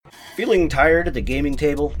Feeling tired at the gaming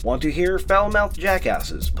table? Want to hear foul-mouthed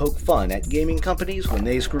jackasses poke fun at gaming companies when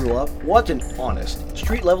they screw up? Want an honest,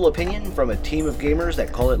 street-level opinion from a team of gamers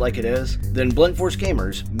that call it like it is? Then Blunt Force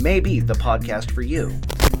Gamers may be the podcast for you.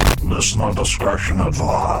 Listener discretion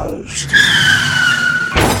advised.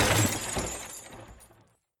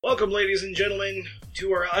 Welcome, ladies and gentlemen,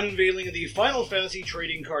 to our unveiling of the Final Fantasy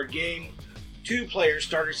trading card game, two-player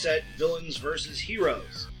starter set Villains vs.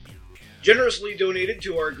 Heroes. Generously donated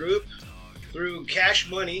to our group through cash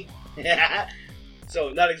money, so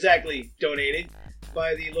not exactly donated,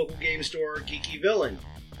 by the local game store Geeky Villain.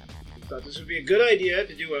 Thought this would be a good idea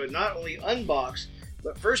to do a not only unbox,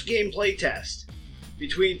 but first gameplay test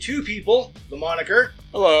between two people, the Moniker,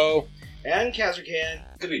 hello, and Kazarkan,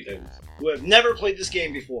 good evening, who have never played this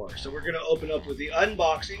game before. So we're going to open up with the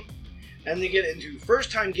unboxing and then get into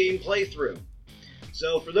first-time game playthrough.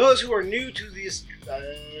 So for those who are new to this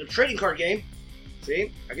trading card game,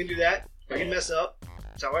 see, I can do that. I can mess up.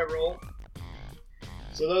 That's how I roll.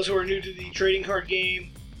 So those who are new to the trading card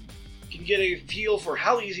game can get a feel for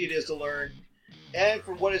how easy it is to learn and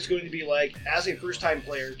for what it's going to be like as a first-time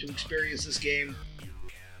player to experience this game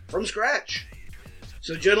from scratch.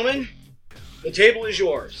 So gentlemen, the table is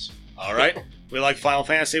yours. All right, we like Final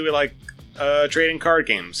Fantasy, we like trading card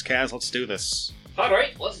games. Kaz, let's do this. All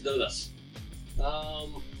right, let's do this.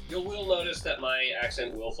 You will notice that my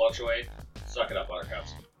accent will fluctuate. Suck it up,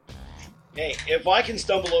 Buttercups. Hey, if I can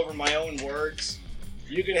stumble over my own words,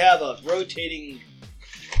 you can have a rotating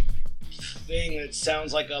thing that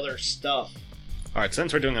sounds like other stuff. All right,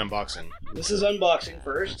 since we're doing an unboxing, This is unboxing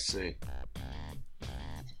first. let's see.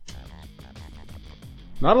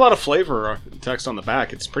 Not a lot of flavor or text on the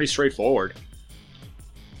back. It's pretty straightforward.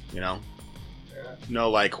 You know, no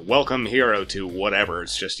like welcome hero to whatever.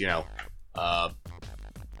 It's just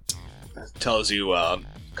tells you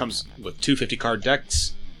comes with 250 card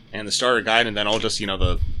decks and the starter guide, and then all just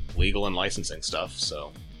the legal and licensing stuff.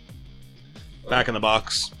 So back in the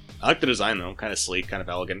box. I like the design though, kind of sleek, kind of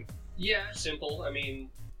elegant. Yeah, simple. I mean,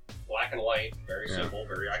 black and white, very simple,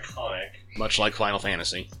 very iconic. Much like Final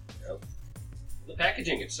Fantasy. Yep. The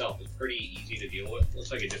packaging itself is pretty easy to deal with.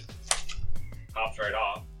 Looks like it just pops right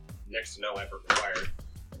off. Next to no effort required.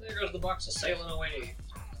 And there goes the box of sailing away.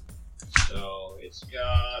 So it's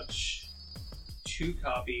got 2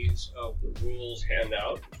 copies of the rules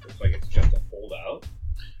handout. Looks like it's just a fold-out.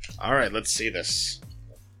 All right, let's see this.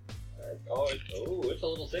 It's a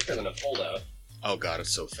little thicker than a fold-out. Oh god,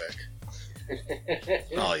 it's so thick.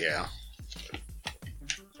 Oh yeah.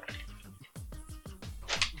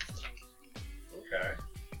 Okay.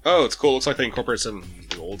 Oh, it's cool. Looks like they incorporated some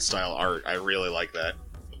old style art. I really like that.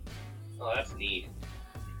 Oh, that's neat.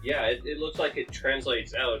 Yeah, it looks like it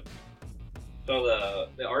translates out. So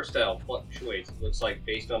the art style fluctuates. It looks like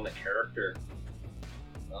based on the character.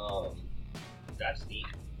 That's neat.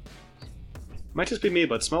 Might just be me,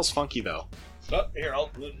 but it smells funky though. Oh, here, I'll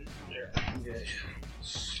put it there. Okay.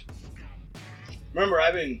 Remember,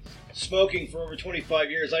 I've been smoking for over 25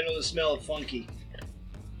 years. I know the smell of funky.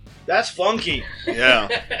 That's funky. Yeah.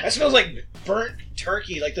 That smells like burnt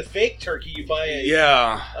turkey, like the fake turkey you buy at...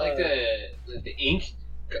 Yeah. Like the ink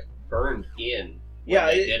got burned in when Yeah,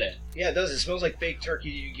 they did it. Yeah, it does. It smells like fake turkey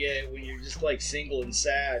you get when you're just like single and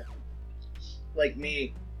sad. Like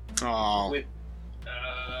me. Oh. With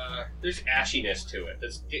there's ashiness to it.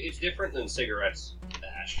 It's different than cigarettes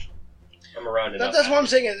ash. I'm around enough. That's what I'm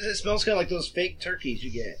saying. It smells kind of like those fake turkeys you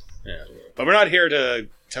get. Yeah. But we're not here to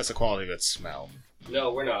test the quality of its smell.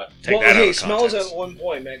 No, we're not. Take that out of smells context. at one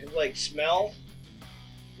point, man. Like smell,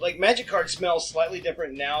 like Magic cards smell slightly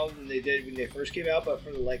different now than they did when they first came out. But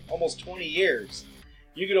for like almost 20 years,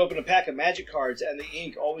 you could open a pack of Magic cards and the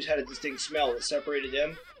ink always had a distinct smell that separated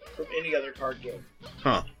them from any other card game.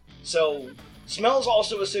 Huh. So smells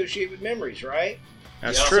also associate with memories, right?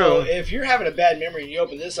 That's Yeah, true. So if you're having a bad memory and you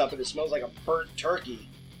open this up and it smells like a burnt turkey,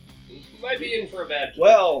 You might be in for a bad.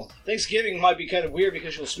 well, Thanksgiving might be kind of weird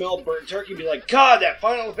because you'll smell burnt turkey and be like, God, that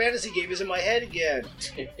Final Fantasy game is in my head again.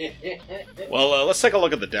 Well, let's take a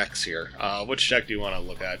look at the decks here. Which deck do you want to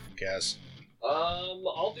look at, Kaz?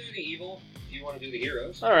 I'll do the evil. Do you want to do the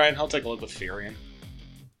heroes? All right, I'll take a look with Furion.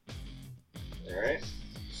 All right.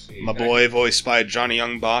 My boy, voiced by Johnny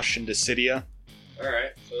Young Bosch in Dissidia.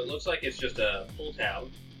 Alright, so it looks like it's just a full tab.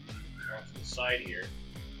 Off to the side here.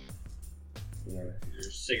 Your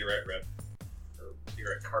cigarette rip. Or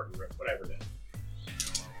cigarette carton rip, whatever it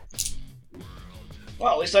is.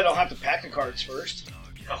 Well, at least I don't have to pack the cards first.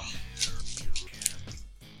 Oh,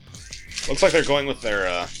 Looks like they're going with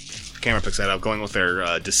their camera picks that up, going with their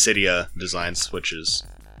Dissidia designs, which is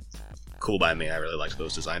cool by me. I really liked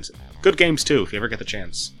those designs. Good games too, if you ever get the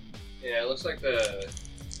chance. yeah, it looks like the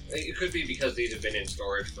It could be because these have been in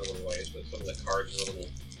storage for a little ways, but some of the cards are a little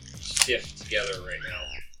stiff together right now.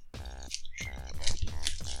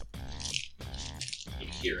 You can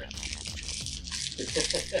hear it.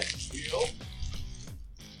 Yep.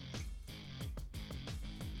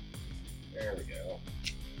 There we go.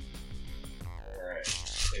 Alright.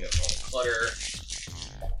 Clean up all the clutter.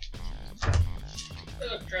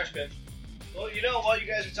 Oh, trash bin. Well, while you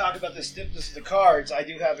guys are talking about the stiffness of the cards, I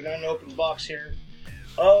do have an unopened box here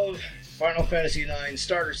of Final Fantasy IX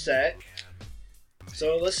starter set.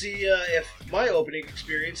 So let's see if my opening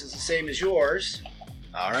experience is the same as yours.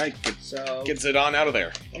 All right, So gets it on out of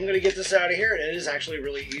there. I'm going to get this out of here. It is actually a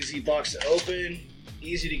really easy box to open,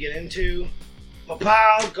 easy to get into.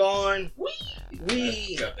 Pow, gone.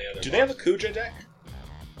 Wee. Got the other Do they have a Kuja deck?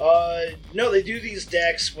 No, they do these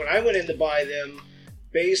decks when I went in to buy them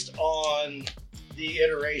based on the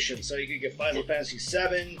iteration. So you could get Final Fantasy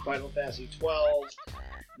 7, Final Fantasy 12.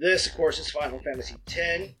 This, of course, is Final Fantasy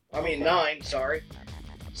 9, sorry.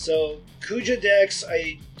 So, Kuja decks,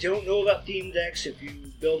 I don't know about theme decks. If you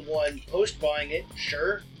build one post-buying it,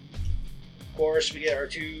 sure. Of course, we get our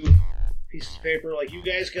 2 pieces of paper like you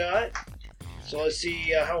guys got. So let's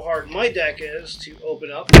see how hard my deck is to open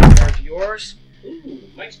up compared to yours. Ooh,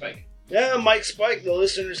 Mike Spike. Yeah, Mike Spike, the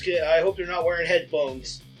listeners can. I hope they're not wearing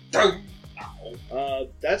headphones.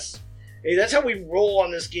 That's how we roll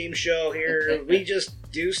on this game show here. We just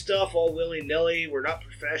do stuff all willy-nilly. We're not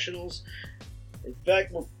professionals. In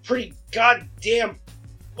fact, we're pretty goddamn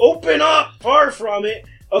open up, far from it.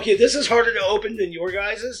 Okay, this is harder to open than your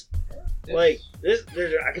guys's. Like, this,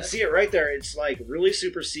 I can see it right there. It's like really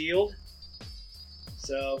super sealed.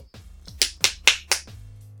 So,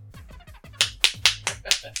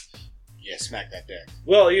 Yeah, smack that deck.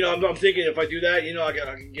 well, I'm thinking if I do that,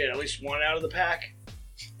 I can get at least one out of the pack.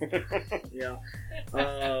 Yeah.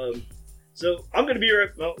 So I'm gonna be right.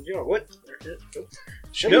 Well, what?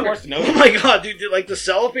 Should No. be worth Oh noting. my god, dude! Like the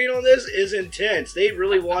cellophane on this is intense. They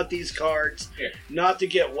really want these cards not to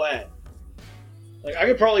get wet. Like I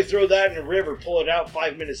could probably throw that in a river, pull it out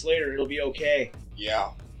 5 minutes later, and it'll be okay.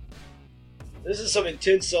 Yeah. This is some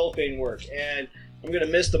intense cellophane work, and I'm gonna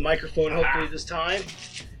miss the microphone hopefully this time.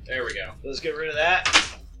 There we go. Let's get rid of that.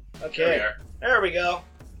 There we Okay, are. there we go.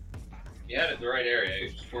 You had it in the right area.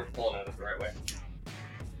 You just weren't pulling at it the right way.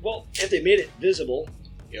 Well, if they made it visible.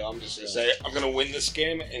 Yeah, I'm just gonna say I'm gonna win this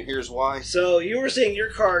game, and here's why. So you were saying your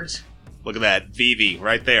cards, Look at that, Vivi,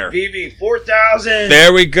 right there. VV 4000.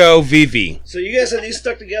 There we go, Vivi. So you guys have these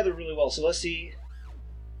stuck together really well. So let's see.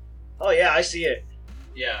 Oh yeah, I see it.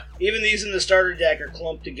 Yeah. Even these in the starter deck are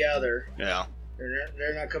clumped together. Yeah.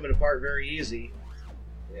 They're not coming apart very easy.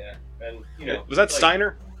 Yeah. And, Was that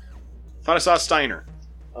Steiner? Thought I saw Steiner.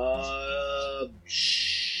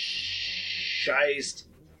 Scheist.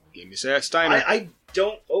 Give me that Steiner. I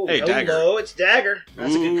don't. Oh, Hey, hello, Dagger. it's Dagger.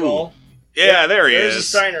 That's a Ooh. good call. Yeah, there he There's a is.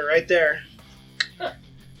 Steiner right there.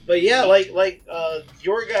 But yeah, like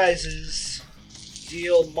your guys'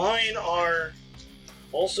 deal, mine are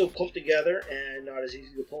also clumped together and not as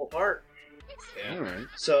easy to pull apart. Yeah. All right.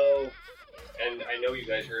 So And I know you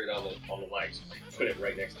guys heard it on the legs. Put it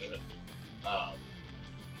right next to it.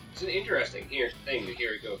 It's an interesting thing to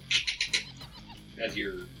hear it go as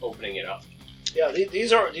you're opening it up. yeah,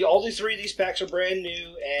 these are all three of these packs are brand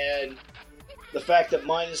new, and the fact that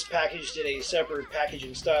mine is packaged in a separate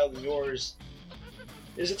packaging style than yours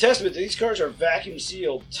is a testament that these cards are vacuum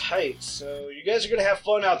sealed tight. So you guys are gonna have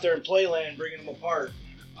fun out there in Playland bringing them apart.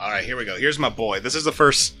 All right, here we go. Here's my boy. This is the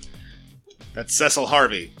first. That's Cecil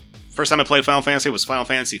Harvey. First time I played Final Fantasy was Final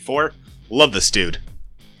Fantasy IV. Love this dude.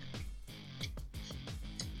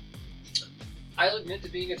 I'll admit to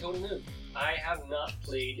being a total noob. I have not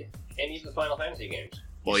played any of the Final Fantasy games.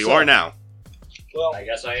 Well, you So- are now. Well, I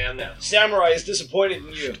guess I am now. Samurai is disappointed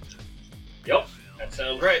in you, Yep, that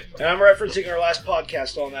sounds right. and I'm referencing our last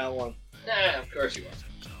podcast on that one. Of course you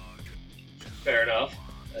are. Fair enough.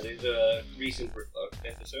 That is a recent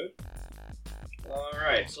episode.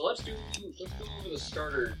 Alright, so let's go over the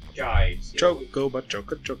starter guides. Chocobo,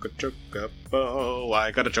 chocobo.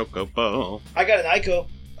 I got a chocobo. I got an Ico.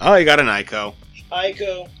 Oh, you got an Ico.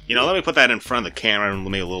 Ico. Let me put that in front of the camera and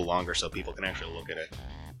let me a little longer so people can actually look at it.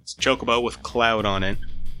 It's chocobo with cloud on it.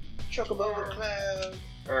 Chocobo Cloud.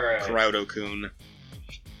 Alright. Crowdo-kun.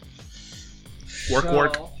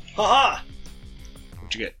 Work. Haha!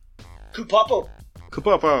 What'd you get? Kupapo.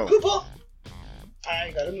 Kupopo. Kupa!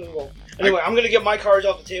 I got a noodle. Anyway, I'm gonna get my cards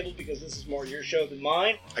off the table because this is more your show than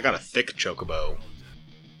mine. I got a thick chocobo.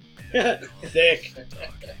 Thick.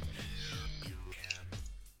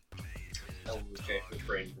 I'll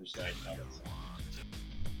refrain from snide comments.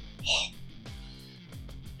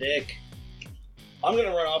 Thick. I'm gonna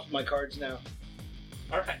run off my cards now.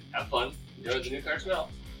 Alright, have fun. Enjoy the new card smell.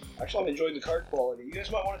 Actually, I'm enjoying the card quality. You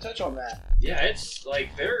guys might want to touch on that. Yeah, it's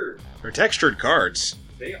like They're textured cards.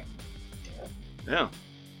 they are. Yeah.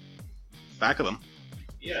 Back of them.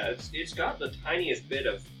 Yeah, it's got the tiniest bit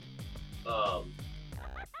of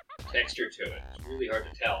texture to it. It's really hard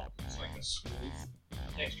to tell. It's like a smooth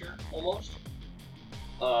texture almost.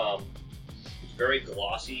 It's very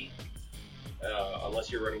glossy,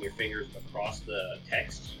 unless you're running your fingers across the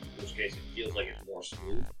text, in which case it feels like it's more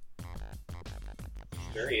smooth.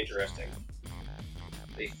 It's very interesting.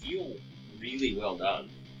 They feel really well done.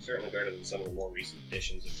 Certainly better than some of the more recent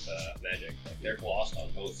editions of Magic. Like, they're glossed on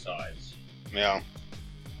both sides. Yeah.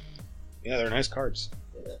 Yeah, they're nice cards.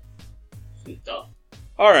 Yeah. Sweet stuff.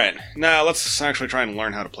 Alright, now let's actually try and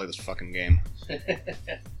learn how to play this fucking game.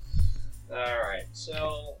 Alright,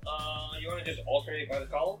 so, you want to just alternate by the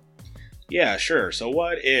column? Yeah, sure. So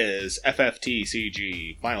what is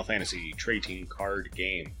FFTCG, Final Fantasy Trading Card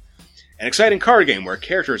Game? An exciting card game where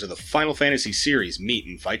characters of the Final Fantasy series meet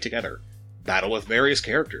and fight together. Battle with various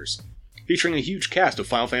characters. Featuring a huge cast of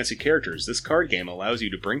Final Fantasy characters, this card game allows you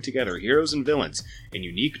to bring together heroes and villains in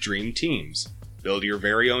unique dream teams. Build your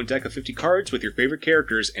very own deck of 50 cards with your favorite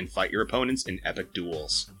characters and fight your opponents in epic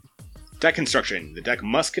duels. Deck construction. The deck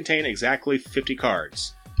must contain exactly 50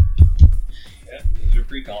 cards. Yeah, these are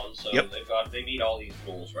pre-cons, so Yep. they meet all these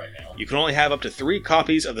rules right now. You can only have up to 3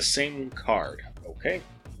 copies of the same card. Okay,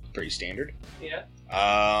 pretty standard. Yeah.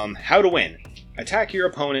 How to win. Attack your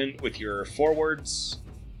opponent with your forwards.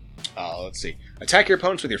 Let's see. Attack your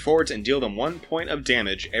opponents with your forwards and deal them 1 point of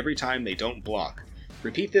damage every time they don't block.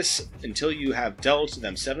 Repeat this until you have dealt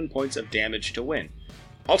them 7 points of damage to win.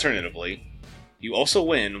 Alternatively, you also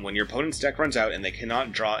win when your opponent's deck runs out and they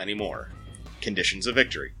cannot draw anymore. Conditions of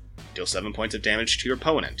victory. Deal 7 points of damage to your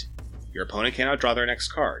opponent. Your opponent cannot draw their next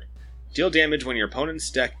card. Deal damage when your opponent's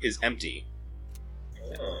deck is empty.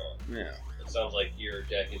 Yeah. It sounds like your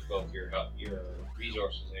deck is both your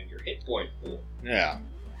resources and your hit point pool. Yeah.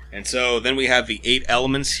 And so then we have the 8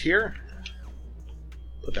 elements here.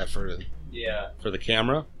 Put that for the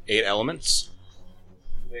camera. 8 elements.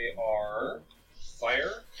 They are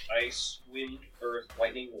fire, ice, wind, earth,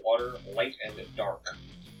 lightning, water, light, and dark.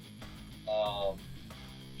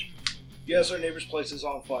 Yes, our neighbor's place is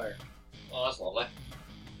on fire. Oh, that's lovely.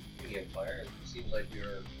 You get fire. It seems like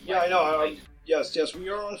you're... Yeah, I know. Light. Yes, we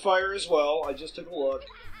are on fire as well. I just took a look.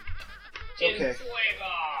 It's okay.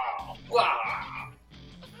 Fuego! Wah!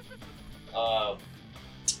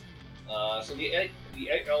 So the 8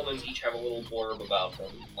 elements each have a little blurb about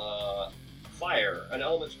them. Fire, an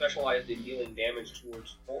element specialized in dealing damage to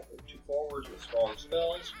forwards with strong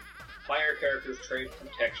spells. Fire characters trade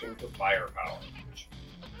protection for firepower.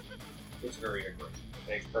 It's very aggressive.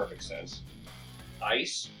 It makes perfect sense.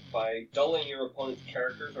 Ice, by dulling your opponent's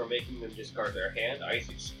characters or making them discard their hand, ice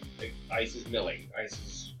is milling. Ice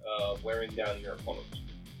is wearing down your opponent.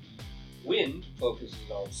 Wind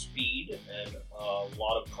focuses on speed and a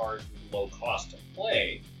lot of cards with low cost to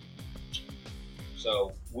play.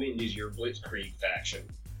 So, Wind is your Blitzkrieg faction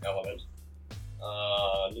element.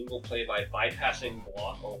 Nimble play by bypassing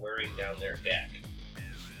block or wearing down their deck.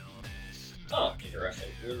 Oh, interesting.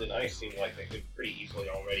 Wind and Ice seem like they could pretty easily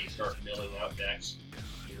already start milling out decks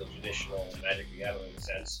in the traditional Magic the Gathering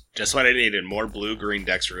sense. Just what I needed. More blue-green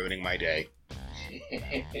decks ruining my day.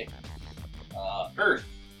 Earth.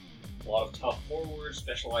 A lot of tough forwards,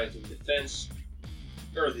 specialized in defense.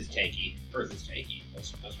 Earth is tanky.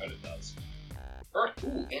 That's what it does. Earth, ooh,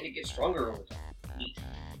 and it gets stronger over time. Neat.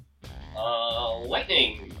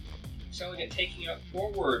 Lightning. Excelling at taking out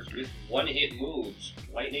forwards with one-hit moves.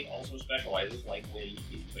 Lightning also specializes, like Wind,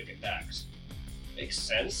 in quick attacks. Makes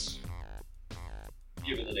sense,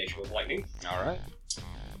 given the nature of lightning. Alright.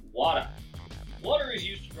 Water. Water is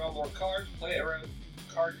used to draw more cards, play around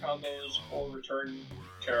card combos, or return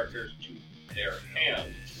characters to their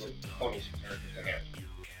hand. Opponent's characters to hand.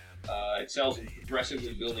 Excels in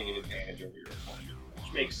progressively building an advantage over your opponent,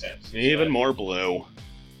 which makes sense. Even more blue.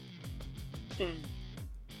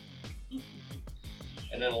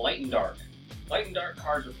 And then Light and Dark. Light and Dark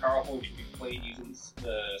cards are powerful and can be played using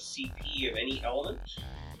the CP of any element.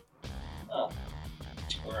 Oh.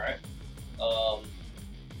 Alright.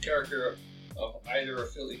 Character of either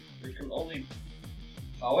affiliate.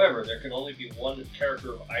 However, there can only be one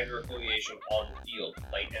character of either affiliation on the field.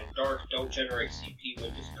 Light and Dark don't generate CP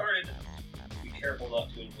when discarded. Be careful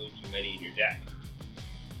not to include too many in your deck.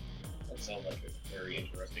 That sounds like a very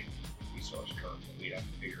interesting resource curve that we'd have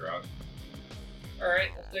to figure out. Alright,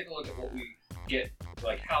 let's take a look at what we get,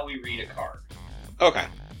 like how we read a card. Okay.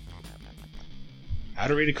 How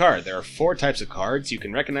to read a card. There are 4 types of cards. You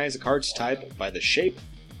can recognize a card's type by the shape,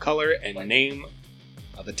 color, and name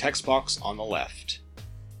of the text box on the left.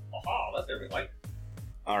 Aha, that's everything like.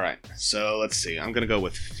 Alright, so let's see. I'm going to go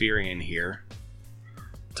with Firion here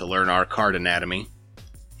to learn our card anatomy.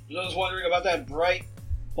 For those wondering about that bright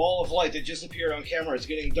ball of light that just appeared on camera, it's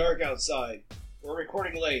getting dark outside. We're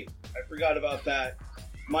recording late. I forgot about that.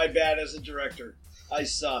 My bad as a director. I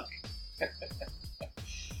suck.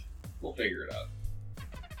 We'll figure it out.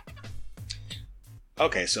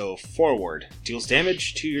 Okay, so forward. Deals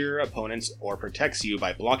damage to your opponents or protects you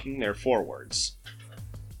by blocking their forwards.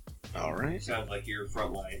 Alright. Sounds like your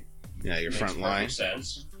front line. Yeah, your Makes front line. perfect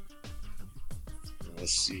sense.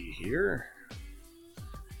 Let's see here.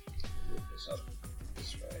 Move this up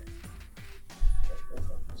this way.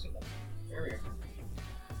 There we go.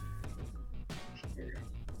 Here we go.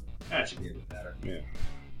 That should be a bit better. Yeah.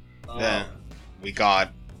 Um, Then we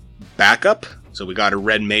got backup. So we got a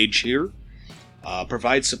red mage here.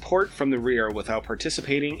 Provides support from the rear without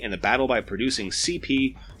participating in the battle by producing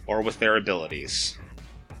CP or with their abilities.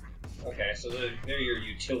 Okay, so they're your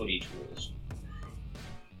utility tools.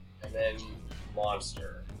 And then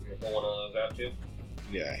monster. You're gonna pull one of those out too?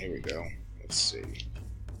 Yeah, here we go. Let's see.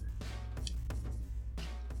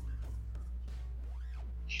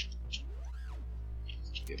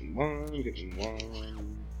 Give him one, give him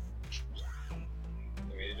one.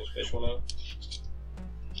 Want me to just fish one out?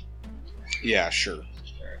 Yeah, sure.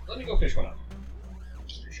 Alright, let me go fish one out.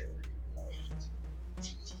 For sure.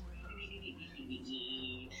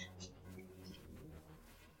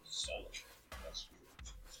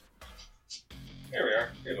 There we are.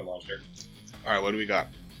 Here's a monster. Alright, what do we got?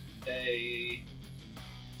 A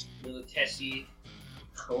Militesi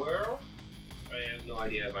Coel? I have no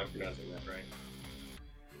idea if I'm pronouncing that right.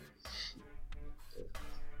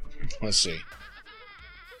 Let's see.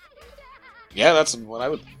 Yeah, that's what I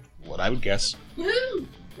would guess. Woohoo!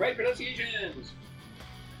 Right pronunciations!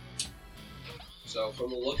 So,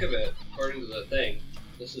 from the look of it, according to the thing,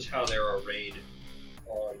 this is how they're arrayed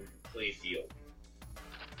on play field.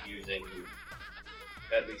 Using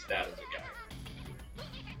at least that as a guide.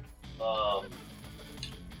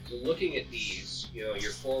 So looking at these, you know,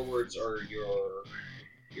 your forwards are your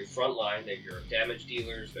front line, they're your damage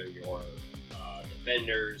dealers, they're your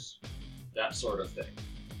defenders, that sort of thing.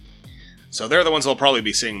 So they're the ones that'll probably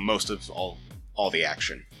be seeing most of all the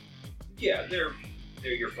action. Yeah, they're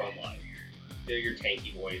your front line. They're your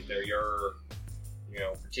tanky boys. They're your, you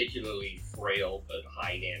know, particularly frail but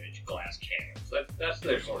high damage glass cannons. That's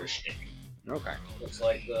their sort of shtick. Okay. Looks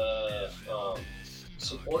like the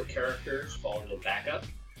support characters fall into backup.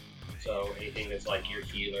 So anything that's like your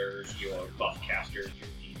healers, your buff casters, your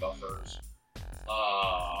debuffers.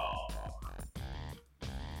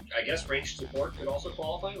 I guess ranged support could also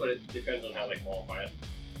qualify, but it depends on how they qualify it.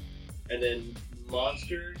 And then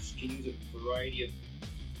monsters can use a variety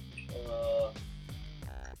of...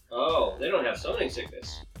 oh, they don't have summoning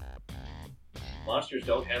sickness. Monsters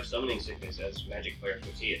don't have summoning sickness as Magic players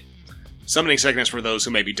would see it. Summoning sickness, for those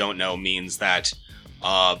who maybe don't know, means that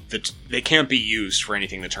they can't be used for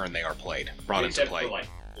anything the turn they are brought into play. Except for, like,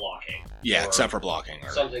 blocking. Yeah, Or except for blocking.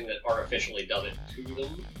 Or... something that artificially does it to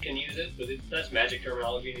them can use it, but that's Magic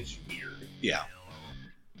terminology and it's weird. Yeah.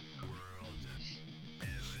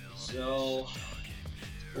 So,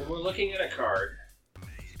 when we're looking at a card...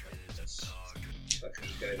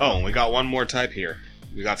 Oh, and we got one more type here.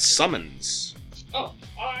 We got summons. Oh,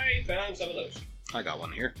 I found some of those. I got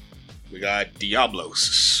one here. We got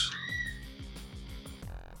Diablos.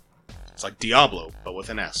 It's like Diablo, but with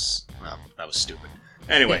an S. Well, that was stupid.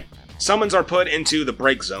 Anyway, summons are put into the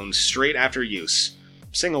break zone straight after use.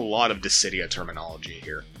 I'm seeing a lot of Dissidia terminology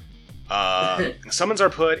here. Summons are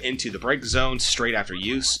put into the break zone straight after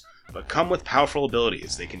use, but come with powerful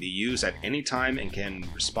abilities. They can be used at any time and can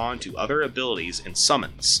respond to other abilities in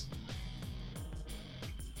summons.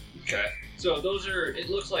 Okay. So those are, it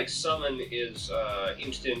looks like summon is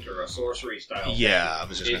instant or a sorcery style. Yeah, I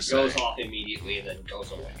was just going to say. It goes off immediately and then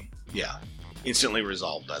goes away. Yeah, instantly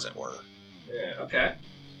resolved, as it were. Yeah, okay.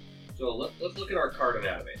 So let's look at our card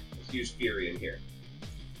anatomy. Let's use Firion here.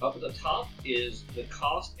 Up at the top is the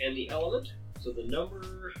cost and the element. So the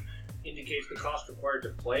number indicates the cost required to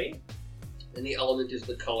play, and the element is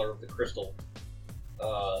the color of the crystal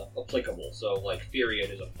applicable. So, like,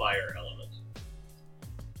 Firion is a fire element.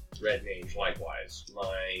 Red Mage, likewise.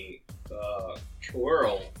 My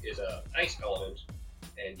Quirrell is a ice element,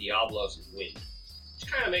 and Diablos is wind.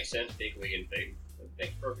 Which kind of makes sense, big Wigan thing. It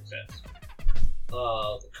makes perfect sense.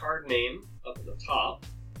 The card name up at the top,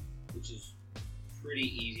 which is pretty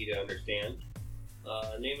easy to understand.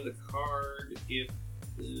 Name of the card, if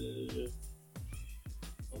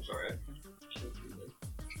I'm sorry.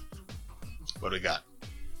 What do we got?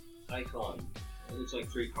 Icon. It looks like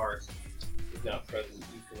 3 cards. If not present,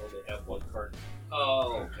 you can only have 1 card.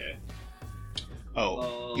 Oh, okay.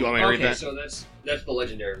 Oh, you want me to read that? So that's the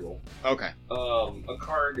legendary rule. Okay. A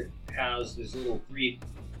card has this little 3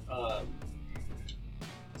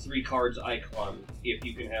 cards icon if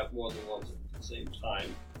you can have more than one at the same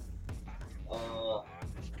time.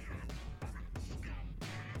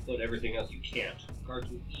 But everything else you can't. Cards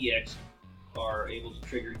with EX are able to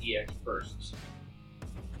trigger EX bursts.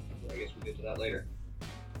 I guess we'll get to that later.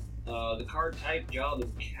 The card type, job,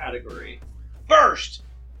 and category. Burst!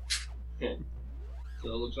 So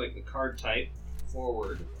it looks like the card type,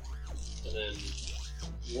 forward, and then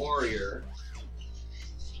warrior,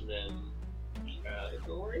 and then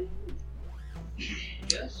category?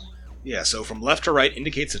 Yes? Yeah, so from left to right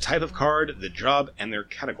indicates the type of card, the job, and their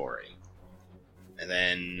category. And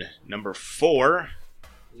then number 4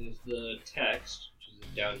 Is the text, which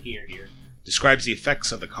is down here. describes the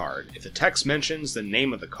effects of the card. If the text mentions the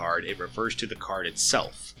name of the card, it refers to the card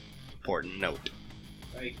itself. Important note.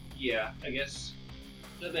 I guess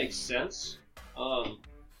that makes sense.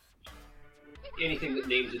 Anything that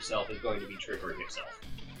names itself is going to be triggering itself.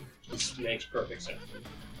 This makes perfect sense.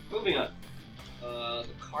 Moving on. The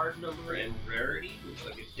card number and rarity looks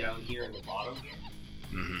like it's down here in the bottom here.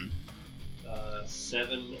 Mm-hmm.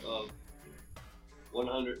 7 of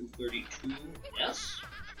 132 S.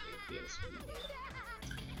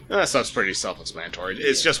 That stuff's pretty self-explanatory.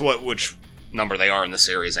 It's just which number they are in the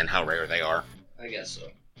series and how rare they are. I guess so.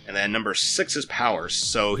 And then number 6 is powers.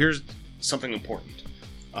 So here's something important.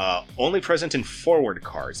 Only present in forward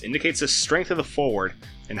cards. Indicates the strength of the forward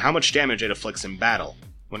and how much damage it afflicts in battle.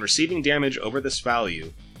 When receiving damage over this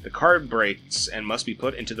value, the card breaks and must be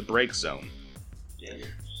put into the break zone. Yeah.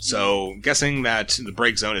 So, guessing that the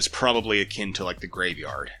break zone is probably akin to, like, the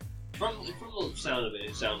graveyard. From the sound of it,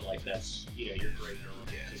 it sounds like that's, your graveyard.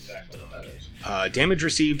 That's exactly what that is. Damage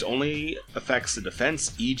received only affects the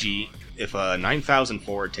defense, e.g., if a 9,000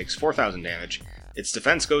 forward takes 4,000 damage, its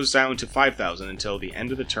defense goes down to 5,000 until the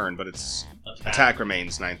end of the turn, but its attack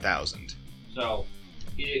remains 9,000. So,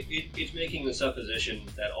 it's making the supposition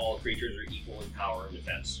that all creatures are equal in power and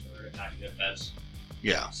defense, or attack and defense.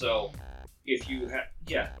 Yeah. So, if you have...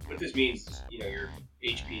 Yeah, what this means is, your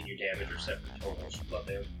HP and your damage are separate totals, but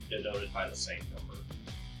they're denoted by the same number.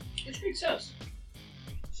 Which makes sense.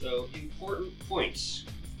 So, important points.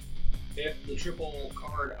 If the triple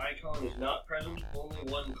card icon is not present, only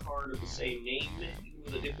 1 card of the same name, even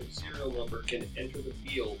with a different serial number, can enter the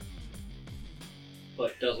field,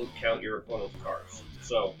 but doesn't count your opponent's cards.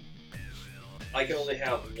 So, I can only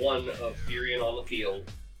have 1 of Furion on the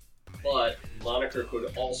field, but Moniker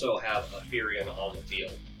could also have a Furion on the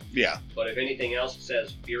field. Yeah. But if anything else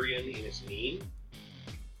says Furion in its name,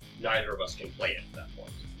 neither of us can play it at that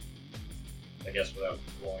point. I guess without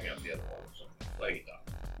blowing up the other one or something. Letting it die.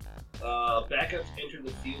 Backups enter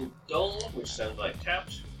the field dull, which sounds like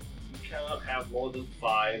tapped. You cannot have more than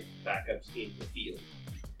 5 backups in the field.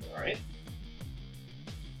 Alright?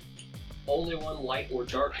 Only 1 light or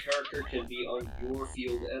dark character can be on your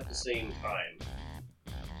field at the same time.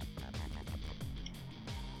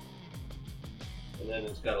 And then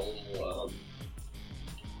it's got a little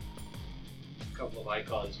couple of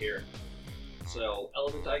icons here. So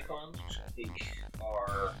element icons, which I think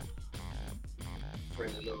are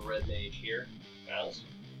friendly little red mage here. Mouse.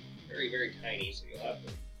 Very, very tiny, so you'll have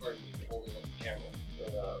to pardon me for holding up the camera,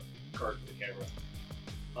 or the card for the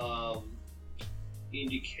camera.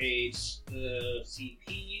 Indicates the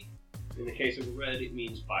CP. In the case of red, it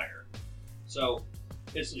means fire. So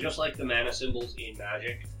it's just like the mana symbols in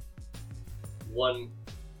Magic. 1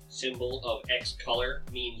 symbol of X color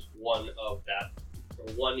means 1 of that, or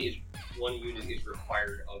 1 unit is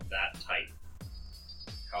required of that type.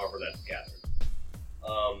 However, that's gathered.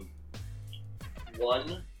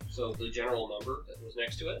 1, so the general number that was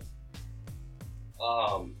next to it,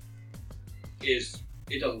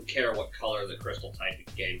 it doesn't care what color the crystal type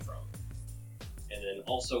it came from. And then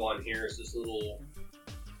also on here is this little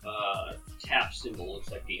tap symbol. Looks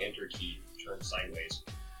like the enter key turned sideways.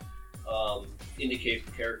 Indicates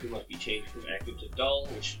the character must be changed from active to dull,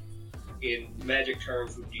 which in Magic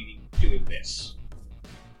terms would be doing this.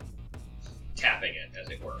 Tapping it, as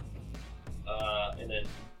it were. And then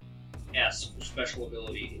S, for special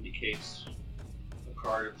ability, indicates a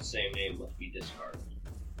card of the same name must be discarded.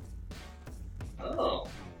 Oh.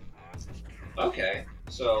 Okay.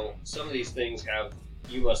 So, some of these things have,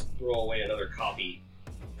 you must throw away another copy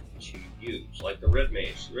to use. Like the Red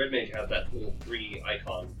Mage. The Red Mage has that little 3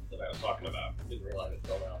 icon that I was talking about. Didn't realize it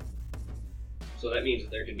fell out. So that means that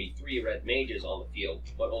there can be 3 red mages on the field,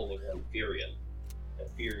 but only 1 Furion. And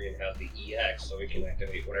Furion has the EX, so it can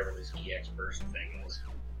activate whatever this EX burst thing is.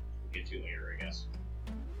 We'll get to later, I guess.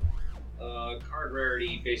 Card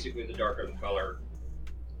rarity, basically the darker the color,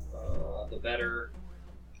 the better,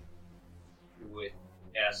 with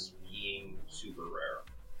S being super rare.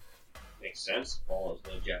 Makes sense, follows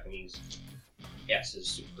the Japanese S's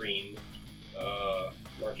supreme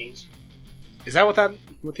markings. Is that what the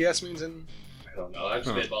S means in? I don't know, I'm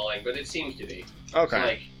spitballing, but it seems to be. Okay. It's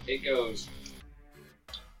like, it goes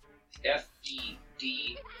F, E,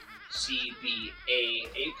 D, C, B, A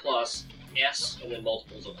plus, S, and then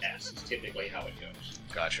multiples of S is typically how it goes.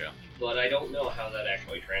 Gotcha. But I don't know how that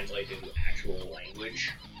actually translates into actual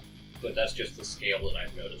language, but that's just the scale that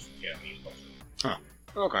I've noticed with Japanese culture. Huh.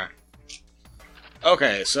 Okay.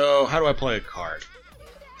 Okay, so how do I play a card?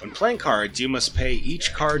 When playing cards, you must pay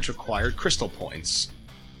each card's required crystal points.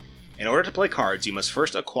 In order to play cards, you must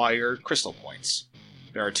first acquire crystal points.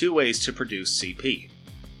 There are 2 ways to produce CP.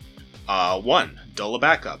 1. Dull a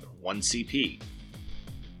backup, 1 CP.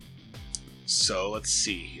 So, let's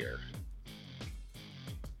see here.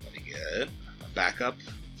 Let me get a backup.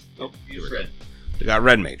 Oh, Use red. We got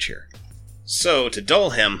Red Mage here. So, to dull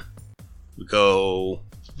him, we go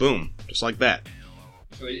boom, just like that.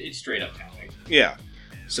 So it's straight up tapping. Yeah.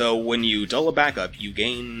 So when you dull a backup, you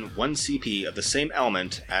gain 1 CP of the same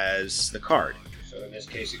element as the card. So in this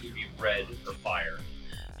case, it would be red or fire.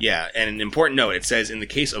 Yeah, and an important note, it says in the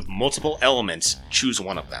case of multiple elements, choose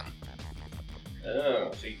one of them.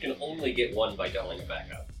 Oh, so you can only get 1 by doubling a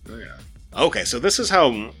backup. Oh, yeah. Okay, so this is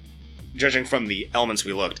how, judging from the elements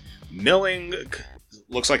we looked, milling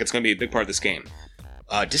looks like it's going to be a big part of this game.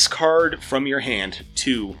 Discard from your hand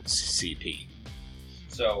 2 CP.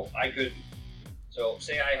 So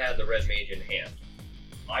say I had the red mage in hand.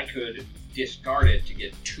 I could discard it to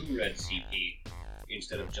get 2 red CP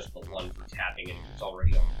instead of just the 1 for tapping it if it's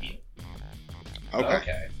already on the field.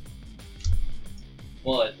 Okay.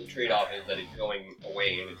 But the trade-off is that it's going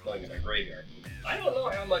away and it's going to my graveyard. I don't know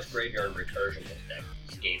how much graveyard recursion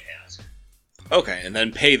this game has. Okay, and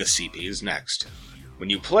then pay the CPs next.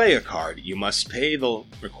 When you play a card, you must pay the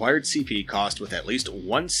required CP cost with at least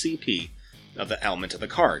 1 CP of the element of the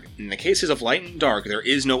card. In the cases of Light and Dark, there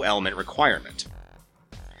is no element requirement.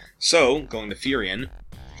 So, going to Furion.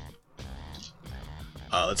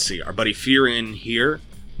 Let's see, our buddy Furion here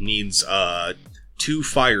needs 2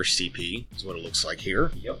 fire CP, is what it looks like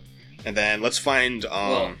here. Yep. And then let's find... 2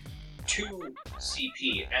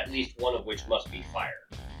 CP, at least one of which must be fire.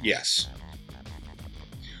 Yes.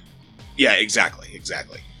 Yeah, exactly.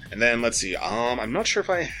 And then, let's see, I'm not sure if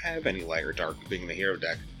I have any Light or Dark being the hero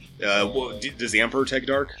deck. Does the Emperor take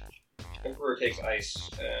Dark? Emperor takes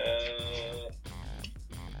ice.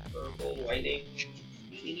 Purple, lightning.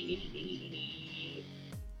 Here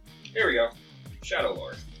we go. Shadow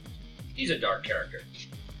Lord. He's a dark character.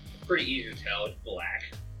 Pretty easy to tell. It's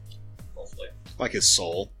black. Mostly. Like his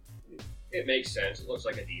soul. It makes sense. It looks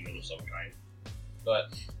like a demon of some kind.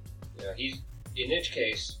 But, he's... In which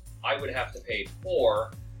case, I would have to pay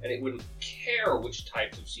 4, and it wouldn't care which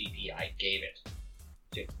types of CP I gave it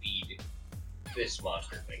to feed this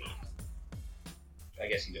monster thingy. I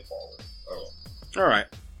guess he defaulted. Alright.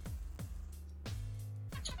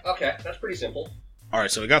 Okay, that's pretty simple.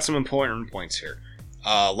 Alright, so we got some important points here.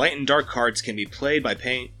 Light and Dark cards can be played by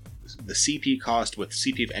paying the CP cost with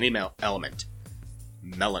CP of any element.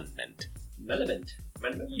 Melement.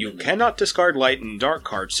 You cannot discard Light and Dark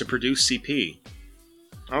cards to produce CP.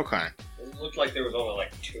 Okay. It looked like there was only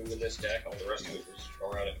like 2 in this deck. All the rest of it was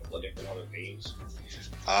around a couple of different other themes.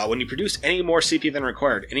 When you produce any more CP than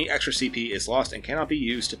required, any extra CP is lost and cannot be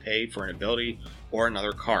used to pay for an ability or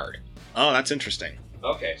another card. Oh, that's interesting.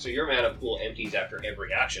 Okay, so your mana pool empties after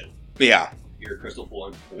every action. Yeah. Your crystal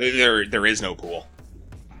pool. There is no pool.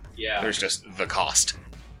 Yeah. There's just the cost.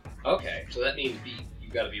 Okay, so that means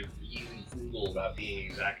you've got to be really frugal about being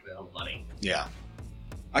exactly on money. Yeah.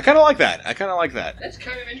 I kind of like that. That's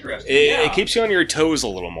kind of interesting. It keeps you on your toes a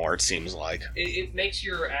little more, it seems like. It makes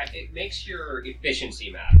your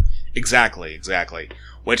efficiency matter. Exactly.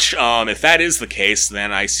 Which, if that is the case,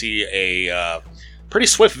 then I see a pretty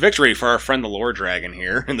swift victory for our friend the Lore Dragon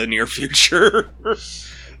here in the near future.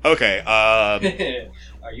 Okay, Are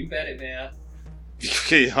you bad at math?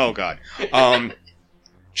 Oh god.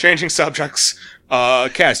 Changing subjects.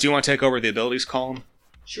 Cass, do you want to take over the abilities column?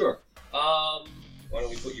 Sure. Why don't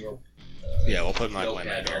we put your... yeah, we'll put my plan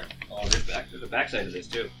right here. Oh, there's a backside of this,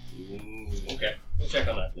 too. Okay, we'll check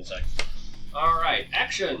on that in a sec. Alright,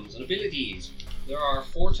 actions and abilities. There are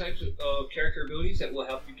 4 types of character abilities that will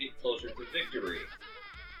help you get closer to victory.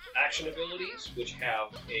 Action abilities, which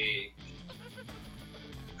have a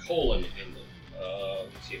colon in them.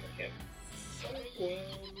 Let's see if I can find one.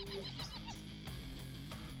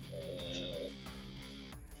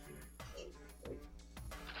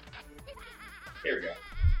 Here we go.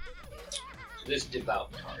 So this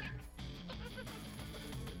devout card.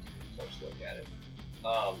 Let's look at it.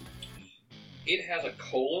 It has a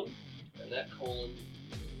colon, and that colon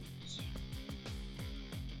is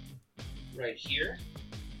right here.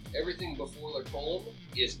 Everything before the colon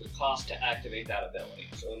is the cost to activate that ability.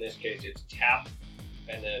 So in this case, it's tap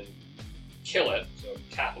and then kill it. So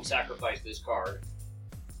tap and sacrifice this card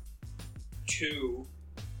to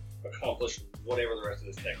accomplish whatever the rest of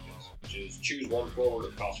this deck is, which is choose one forward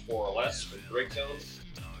that costs 4 or less with break zones,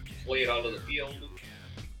 play it onto the field,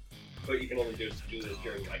 but you can only do this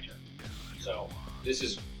during my turn. So this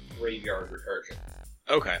is graveyard recursion.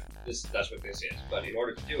 Okay. That's what this is. But in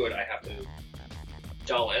order to do it, I have to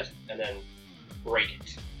dull it and then break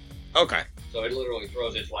it. Okay. So it literally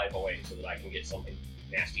throws its life away so that I can get something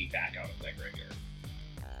nasty back out of my graveyard.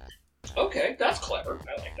 Okay, that's clever.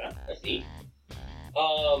 I like that. That's neat.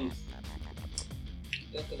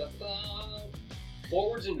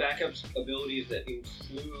 Forwards and backups abilities that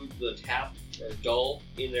include the tap or dull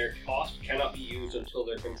in their cost cannot be used until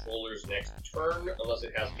their controller's next turn unless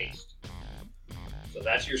it has haste. So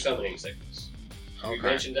that's your summoning sickness. Okay. We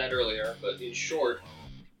mentioned that earlier, but in short,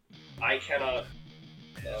 I cannot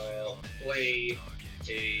play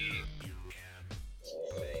a...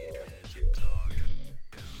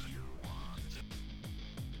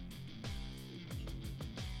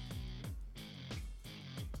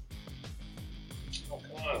 Oh,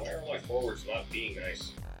 come on, why are my forwards not being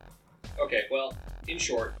nice? Okay, well, in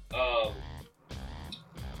short,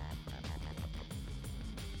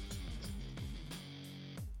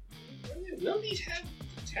 none of these have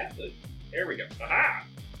tablet. There we go. Aha!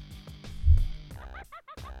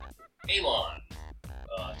 Amon.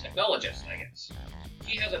 Technologist, I guess.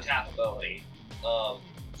 He has a tap ability.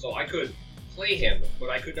 So I could play him, but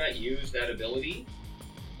I could not use that ability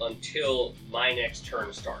until my next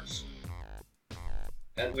turn starts.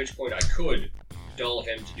 At which point I could dull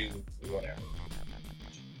him to do whatever.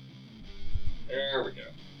 There we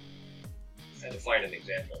go. I had to find an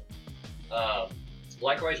example.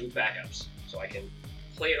 Likewise with backups. So I can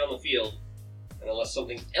play it on the field, and unless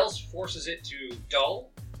something else forces it to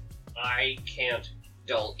dull, I can't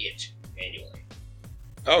dull it manually.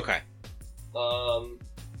 Okay.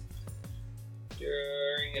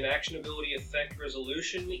 During an action ability effect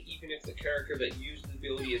resolution, even if the character that used the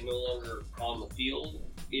ability is no longer on the field,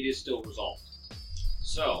 it is still resolved.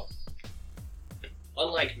 So,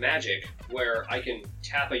 unlike Magic, where I can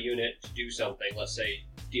tap a unit to do something, let's say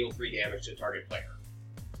deal 3 damage to a target player,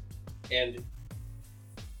 and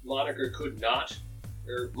Moniker could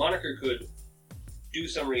do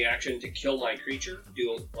some reaction to kill my creature,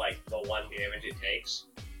 do like the 1 damage it takes.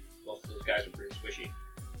 Most of those guys are pretty squishy.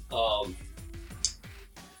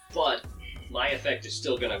 But my effect is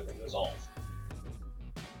still going to resolve.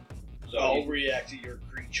 So I'll react to your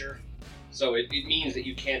creature. So it means that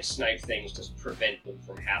you can't snipe things to prevent them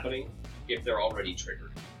from happening if they're already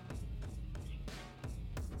triggered.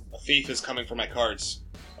 A thief is coming for my cards.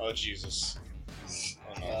 Oh, Jesus.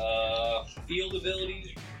 Oh, no. Field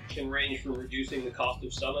abilities can range from reducing the cost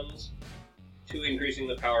of summons to increasing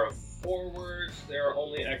the power of forwards. They are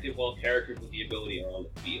only active while characters with the ability are on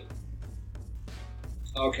the field.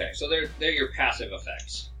 Okay, so they're your passive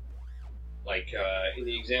effects. Like, in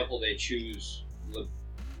the example, they choose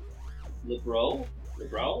Libro?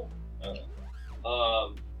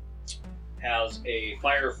 Has a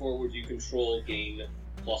fire forward you control gain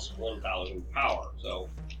plus 1,000 power. So,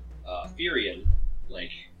 Furion,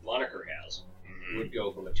 like Moniker has, would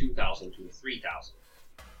go from a 2,000 to a 3,000.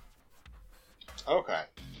 Okay.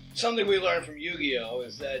 Something we learned from Yu-Gi-Oh!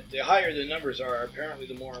 Is that the higher the numbers are, apparently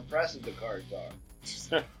the more impressive the cards are.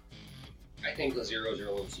 I think the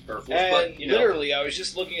 0/0 is superfluous, And but, you know. literally, I was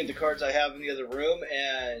just looking at the cards I have in the other room,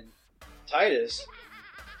 and Titus,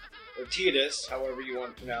 or Titus, however you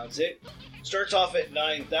want to pronounce it, starts off at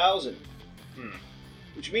 9,000.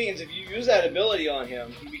 Which means if you use that ability on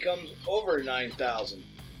him, he becomes over 9,000.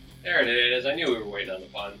 There it is. I knew we were waiting on the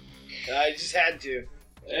pun. I just had to.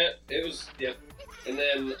 It was, yep. And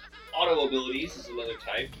then auto abilities is another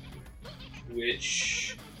type,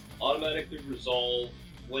 which automatically resolve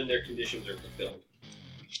when their conditions are fulfilled.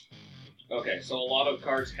 Okay, so a lot of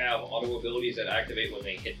cards have auto abilities that activate when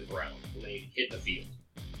they hit the ground, when they hit the field.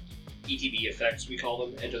 ETB effects, we call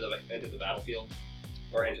them, enter the battlefield,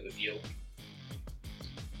 or enter the field.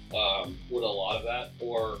 With a lot of that,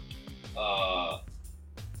 or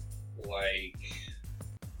like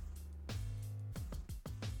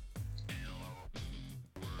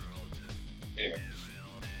Anyway,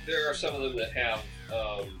 there are some of them that have,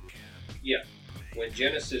 when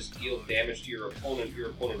Genesis deals damage to your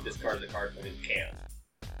opponent discards a card from his hand.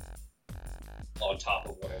 On top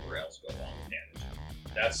of whatever else goes on with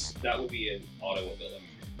damage. That would be an auto ability.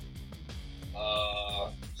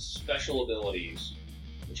 Special abilities,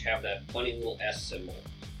 which have that funny little S symbol.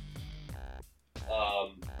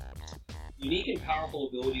 Unique and powerful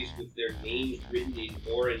abilities with their names written in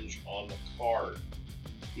orange on the card.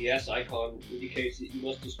 The S icon indicates that you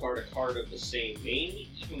must discard a card of the same name,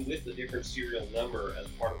 even with a different serial number, as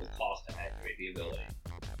part of the cost to activate the ability.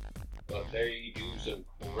 But they do some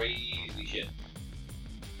crazy shit.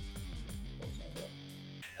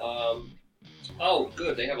 Oh,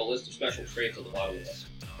 good, they have a list of special traits at the bottom of this.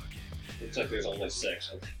 Looks like there's only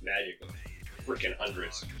 6. Magic with freaking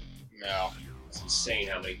hundreds. No. It's insane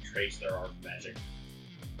how many traits there are for Magic.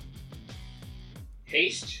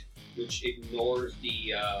 Haste, which ignores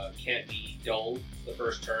the can't be dull the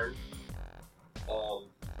first turn.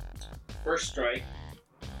 First Strike,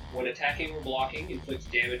 when attacking or blocking, inflicts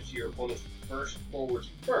damage to your opponent's forwards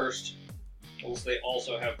first, unless they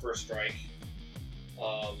also have First Strike.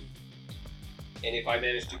 And if I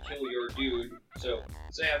manage to kill your dude, so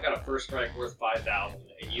say I've got a First Strike worth 5,000,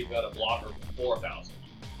 and you've got a blocker for 4,000,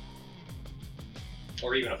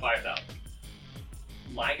 or even a 5,000.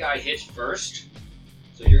 My guy hits first,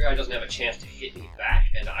 so your guy doesn't have a chance to hit me back,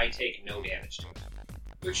 and I take no damage to him.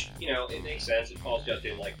 Which, it makes sense. It falls just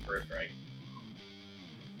in like First Strike.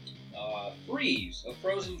 Freeze. A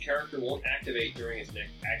frozen character won't activate during its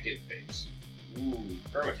next active phase. Ooh,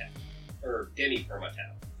 permatab. Or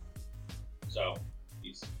demi-permatab. So,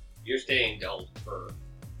 you're staying dulled for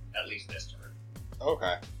at least this turn.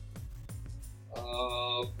 Okay.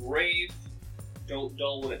 Brave. Don't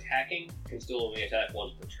dull when attacking. Can still only attack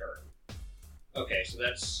once per turn. Okay, so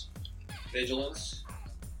that's Vigilance.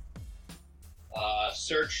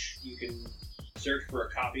 Search. You can search for a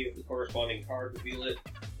copy of the corresponding card, reveal it,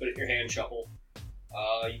 put it in your hand, shuffle.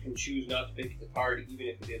 You can choose not to pick the card even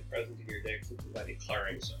if it is present in your deck simply by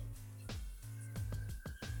declaring so.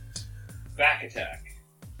 Back Attack.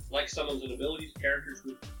 Like summons and abilities, characters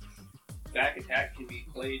with Back Attack can be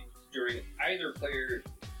played during either player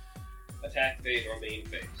attack phase or main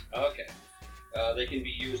phase. Okay. They can be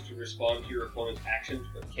used to respond to your opponent's actions,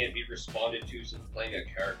 but can't be responded to since playing a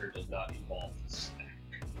character does not involve the stack.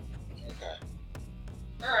 Okay.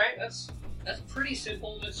 Alright, that's pretty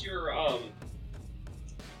simple. That's your,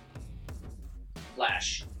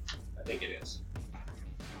 Flash. I think it is.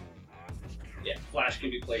 Yeah, Flash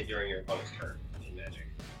can be played during your opponent's turn in Magic.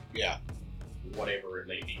 Yeah. Whatever it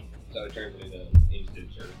may be. So it turns into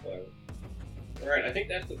instants or whatever. Alright, I think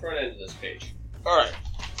that's the front end of this page. Alright.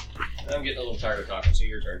 I'm getting a little tired of talking, so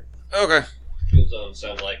your turn. Okay. Field zones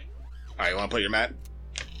sound like. Alright, you want to put your mat?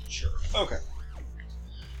 Sure. Okay.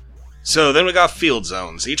 So then we got field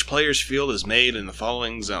zones. Each player's field is made in the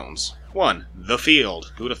following zones. 1. The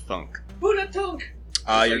field. Who'da thunk? Who'da thunk?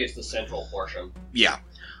 I guess the central portion. Yeah.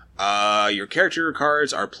 Your character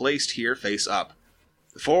cards are placed here face up.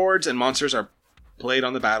 The forwards and monsters are played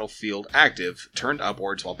on the battlefield active, turned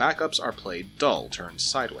upwards, while backups are played dull, turned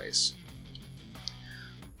sideways.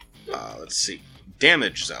 Let's see.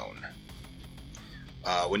 Damage zone.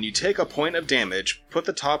 When you take a point of damage, put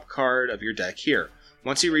the top card of your deck here.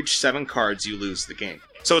 Once you reach 7 cards, you lose the game.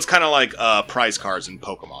 So it's kind of like prize cards in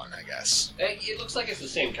Pokemon, I guess. It looks like it's the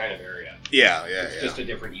same kind of area. Yeah. It's just a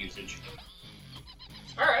different usage.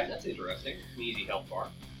 Alright, that's interesting. An easy health bar.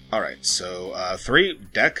 Alright, so 3,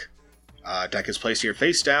 deck. Deck is placed here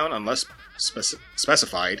face down unless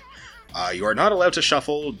specified. You are not allowed to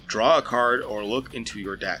shuffle, draw a card, or look into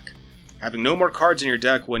your deck. Having no more cards in your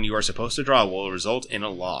deck when you are supposed to draw will result in a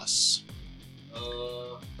loss.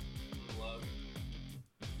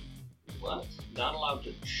 What? Not allowed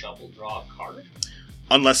to shuffle, draw a card?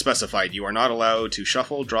 Unless specified, you are not allowed to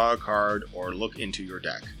shuffle, draw a card, or look into your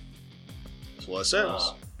deck. That's what it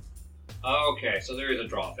says. Okay, so there is a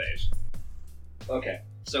draw phase. Okay,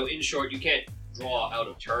 so in short, you can't draw out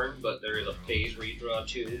of turn, but there is a phase where you draw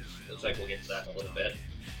 2. Looks like we'll get to that in a little bit.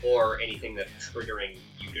 Or anything that's triggering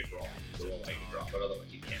you to draw. So we'll let you draw, but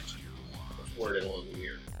otherwise you can't. It's worded a little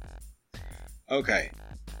weird. Okay.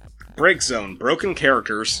 Break zone. Broken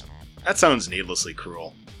characters. That sounds needlessly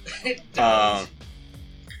cruel. It does.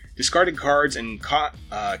 Discarded cards and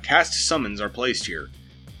cast summons are placed here.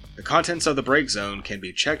 The contents of the break zone can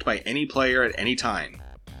be checked by any player at any time.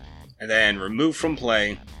 And then removed from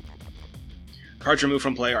play. Cards removed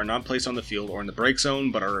from play are not placed on the field or in the break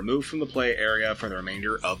zone, but are removed from the play area for the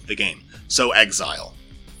remainder of the game. So exile,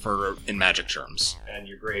 in Magic terms. And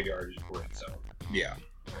your graveyard is break zone. Yeah.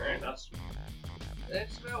 Alright, that's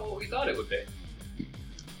That's about what we thought it would be.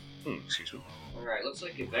 Excuse me. Alright, looks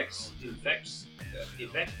like effects.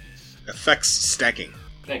 Effects stacking.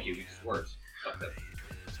 Thank you, these words. Fuck them.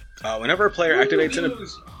 Whenever a player activates an...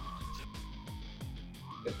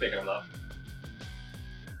 Just picking them up.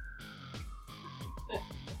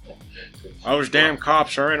 Those damn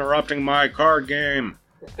cops are interrupting my card game.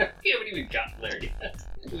 We haven't even gotten there yet.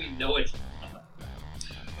 We know it.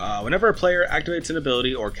 Whenever a player activates an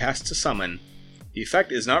ability or casts a summon, the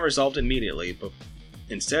effect is not resolved immediately, but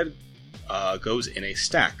instead goes in a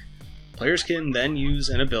stack. Players can then use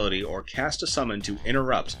an ability or cast a summon to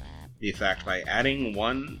interrupt the effect by adding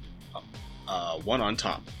one on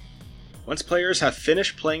top. Once players have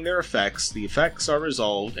finished playing their effects, the effects are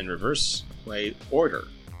resolved in reverse play order.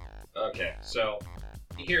 Okay, so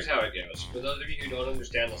here's how it goes. For those of you who don't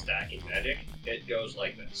understand the stacking magic, it goes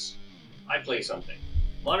like this. I play something.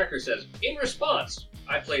 Moniker says, in response,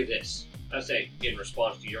 I play this. I say, in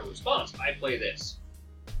response to your response, I play this.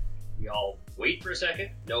 We all wait for a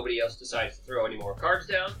second. Nobody else decides to throw any more cards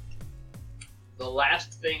down. The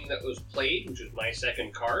last thing that was played, which was my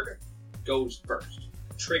second card, goes first.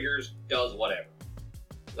 Triggers, does whatever.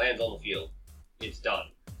 Lands on the field. It's done.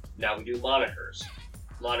 Now we do monikers.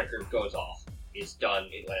 Moniker goes off. It's done.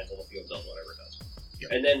 It lands on the field, does whatever it does.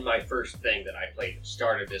 Yep. And then my first thing that I played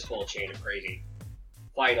started this whole chain of crazy.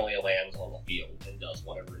 Finally lands on the field and does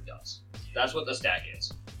whatever it does. That's what the stack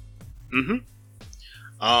is.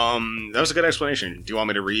 Mm-hmm. That was a good explanation. Do you want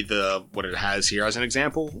me to read what it has here as an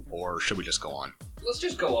example, or should we just go on? Let's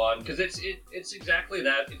just go on, because it's exactly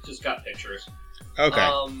that. It's just got pictures. Okay.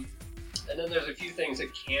 And then there's a few things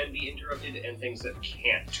that can be interrupted and things that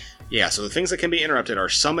can't. Yeah, so the things that can be interrupted are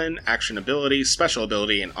summon, action ability, special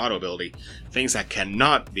ability, and auto ability. Things that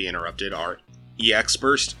cannot be interrupted are EX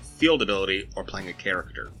burst, field ability, or playing a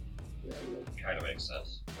character. Yeah, that kind of makes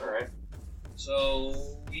sense. Alright.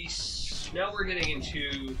 So, now we're getting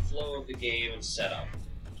into flow of the game and setup.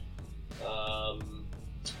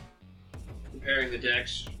 Preparing the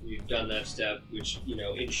decks, we've done that step, which,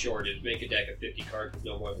 in short, is make a deck of 50 cards with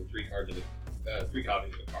no more than 3 copies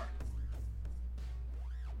of a card.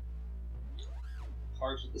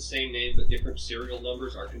 Cards with the same name but different serial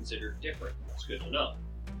numbers are considered different. That's good to know.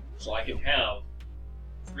 So I can have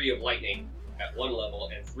 3 of lightning at one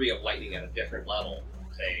level and 3 of lightning at a different level.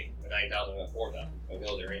 Say, a 9,000 and a 4,000. I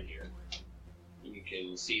know they're in here. You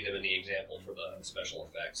can see them in the example for the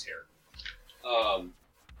special effects here.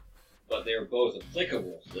 But they're both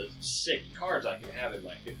applicable to the 6 cards I can have in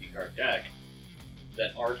my 50-card deck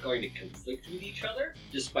that aren't going to conflict with each other,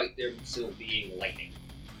 despite them still being lightning.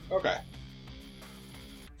 Okay.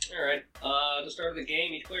 Alright, to start the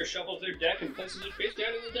game, each player shuffles their deck and places it face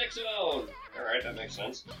down in the deck zone. Alright, that makes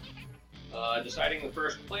sense. Deciding the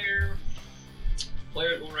first player.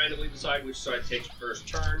 Players will randomly decide which side takes first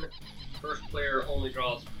turn. First player only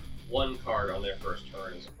draws 1 card on their first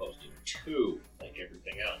turn as opposed to 2, like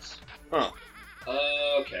everything else. Huh.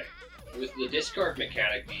 Okay. With the discard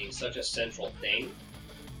mechanic being such a central thing,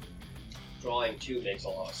 drawing 2 makes a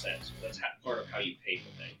lot of sense. That's part of how you pay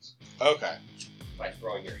for things. Okay. By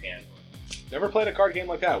throwing your hand on it. Never played a card game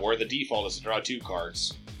like that, where the default is to draw 2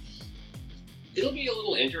 cards. It'll be a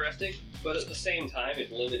little interesting, but at the same time,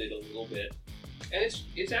 it's limited a little bit. And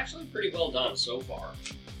it's actually pretty well done so far.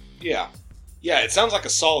 Yeah. Yeah, it sounds like a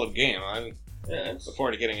solid game. I'm Yeah, looking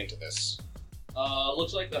forward to getting into this.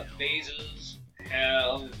 looks like the phases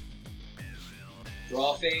have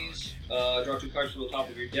draw phase. Draw 2 cards from the top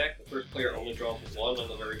of your deck. The first player only draws 1 on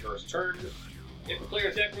the very first turn. If the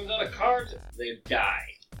player's deck runs out of cards, they die.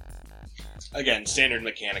 Again, standard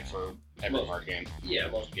mechanic for every card game. Yeah,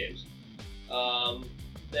 most games.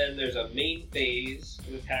 Then there's a main phase,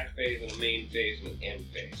 an attack phase, and a main phase, and an end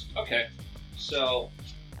phase. Okay, so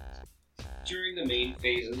during the main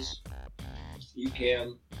phases, you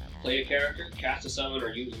can play a character, cast a summon,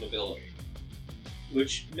 or use an ability,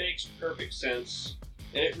 which makes perfect sense,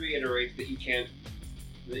 and it reiterates that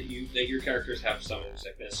that your characters have summoning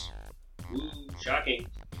sickness. Ooh, shocking.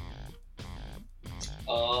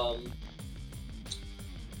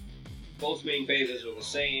 Both main phases are the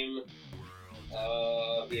same.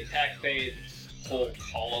 The attack phase, whole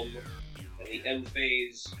column, and the end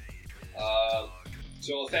phase.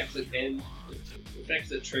 So effects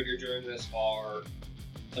that trigger during this are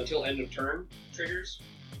until end of turn triggers.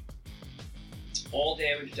 All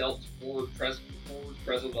damage dealt forward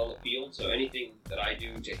present on the field. So anything that I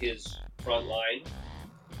do to his front line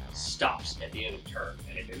stops at the end of turn,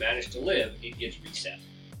 and if it managed to live, it gets reset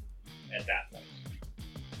at that point.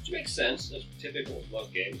 Which makes sense. That's typical of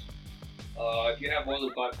most games. If you have more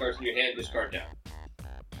than 5 cards in your hand, discard down.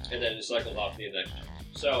 And then it cycles off to the next turn.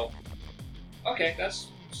 So, Okay, that's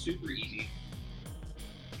super easy.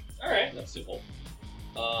 Alright, that's simple.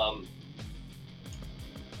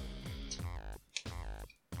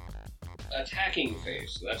 Attacking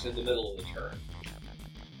phase, so that's in the middle of the turn.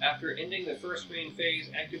 After ending the first main phase,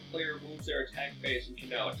 active player moves their attack phase and can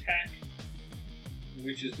now attack,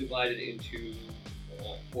 which is divided into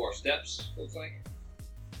 4 steps, looks like.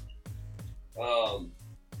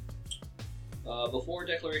 Before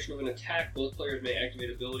declaration of an attack, both players may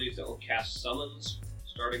activate abilities that will cast summons,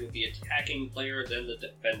 starting with the attacking player, then the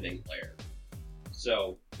defending player.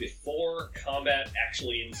 So, before combat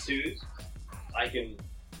actually ensues, I can,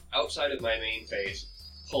 outside of my main phase,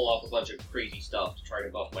 pull off a bunch of crazy stuff to try to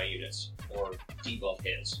buff my units, or debuff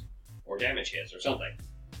hits, or damage hits, or something.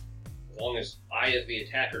 As long as I, as the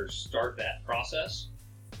attacker, start that process,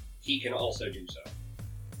 he can also do so,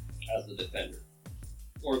 as the defender.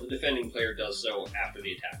 Or the defending player does so after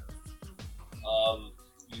the attacker.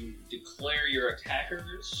 You declare your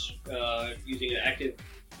attackers using an active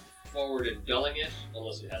forward and dulling it,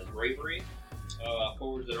 unless it has bravery.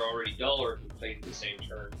 Forwards that are already dull or completed the same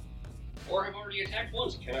turn, or have already attacked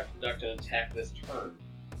once, cannot conduct an attack this turn.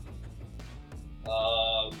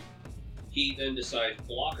 He then decides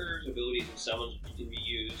blockers, abilities, and summons can be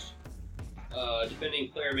used. Defending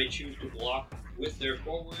player may choose to block with their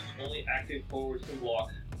forwards. Only active forwards can block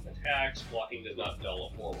attacks. Blocking does not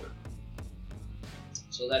dull a forward.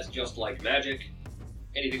 So that's just like magic.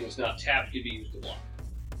 Anything that's not tapped can be used to block.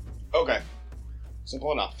 Okay.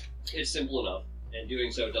 Simple enough. It's simple enough, and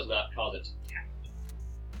doing so does not cause it to tap.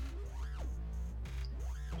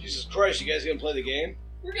 Jesus Christ, you guys gonna play the game?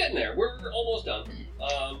 We're getting there. We're almost done.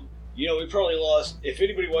 You know, we probably lost. If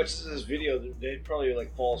anybody watches this video, they'd probably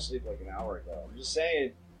like fall asleep like an hour ago. I'm just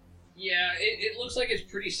saying. Yeah, it looks like it's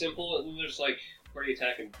pretty simple, and there's like party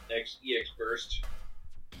attack and EX burst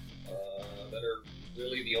that are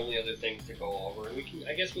really the only other things to go over, and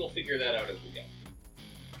I guess we'll figure that out as we go.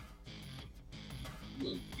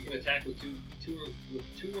 You can attack with two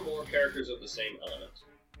or more characters of the same element.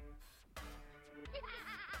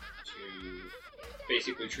 To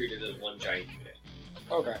basically treat it as one giant unit.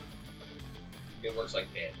 Okay. It works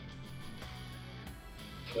like band.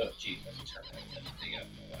 Oh, jeez, that's a turn. That's a thing out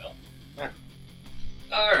for a while.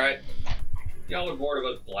 Alright. Y'all are bored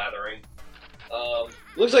of us blathering.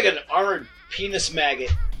 Looks like an armored penis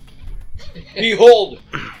maggot. Behold,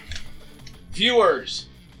 viewers,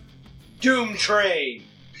 Doom Train,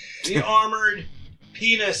 the armored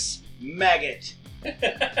penis maggot.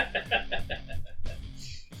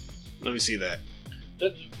 Let me see that.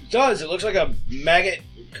 It does. It looks like a maggot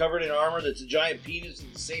covered in armor that's a giant penis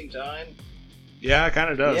at the same time. Yeah, it kind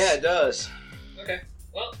of does. Yeah, it does. Okay.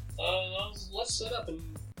 Well, let's set up and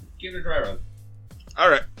give it a dry run.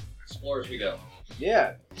 Alright. Explore as we go.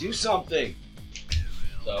 Yeah, do something.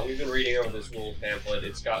 So we've been reading over this rules pamphlet.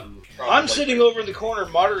 It's gotten. I'm sitting over in the corner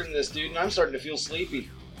monitoring this, dude, and I'm starting to feel sleepy.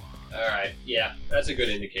 All right. Yeah, that's a good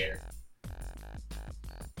indicator.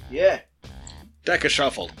 Yeah. Deck is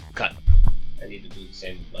shuffled. Cut. I need to do the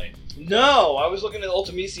same with mine. No, I was looking at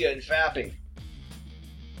Ultimisia and fapping.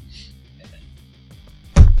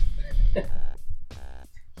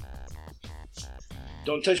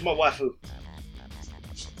 Don't touch my waifu.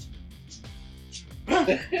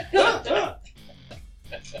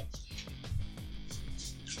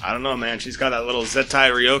 I don't know, man. She's got that little Zettai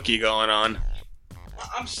Ryoki going on.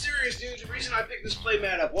 I'm serious, dude. The reason I picked this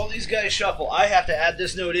playmat up, while these guys shuffle, I have to add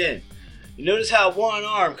this note in. You notice how one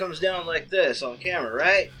arm comes down like this on camera,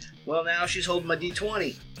 right? Well, now she's holding my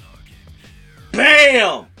D20.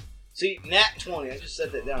 BAM! See, nat 20. I just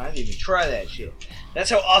set that down. I didn't even try that shit. That's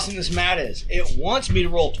how awesome this mat is. It wants me to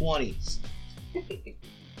roll 20s.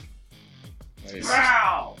 Nice.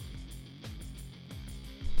 Wow!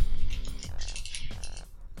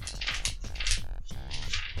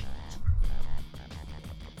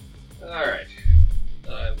 Alright.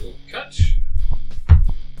 I will cut.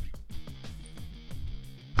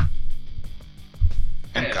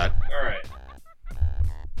 And cut. Alright.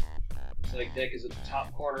 Looks like deck is at the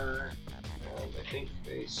top corner. And I think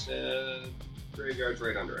they said graveyard's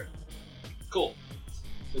right under it. Cool.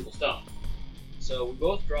 Simple stuff. So we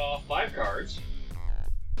both draw 5 cards.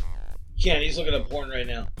 Ken, he's looking at porn right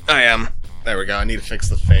now. I am. There we go. I need to fix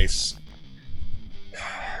the face.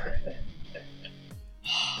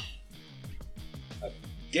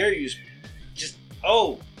 Dare you just...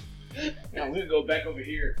 Oh! Now I'm gonna go back over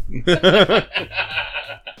here. Oh,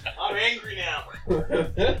 I'm angry now.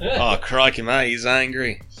 crikey, mate. He's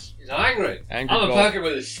angry. He's angry. Angry I'm a goblin. punker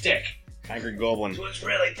with a stick. Angry goblin. So it's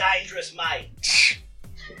really dangerous, mate.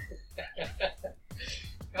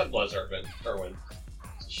 God bless Irwin.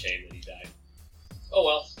 It's a shame that he died. Oh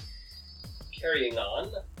well. carrying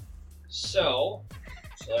on. So,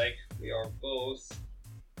 looks like we are both.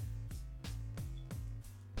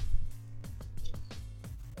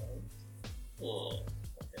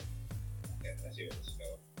 Okay. Okay, I see where this is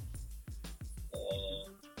going.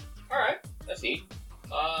 Alright, that's neat.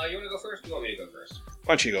 You want to go first? Or do you want me to go first?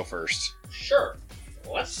 Why don't you go first? Sure.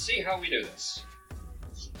 Let's see how we do this.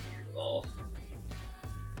 Well,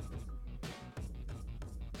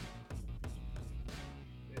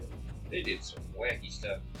 they did some wacky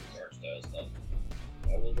stuff with this art style stuff.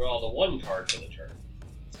 I will draw the 1 card for the turn.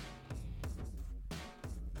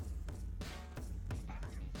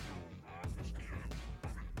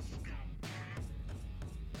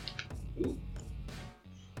 Ooh.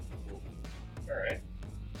 Alright.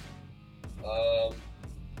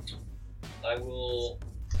 I will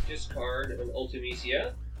discard an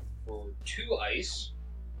Ultimisia for 2 ice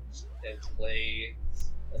and play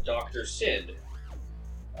a Dr. Sid.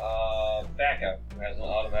 Backup, who has an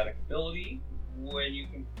automatic ability.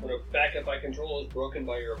 When a backup I control is broken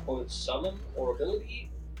by your opponent's summon or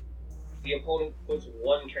ability, the opponent puts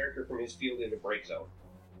 1 character from his field into break zone.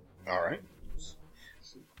 Alright. You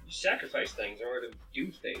sacrifice things in order to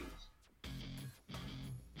do things.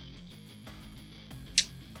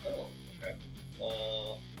 Oh, okay.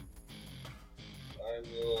 I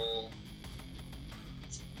will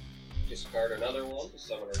discard another one to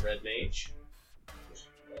summon a red mage.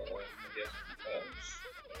 I guess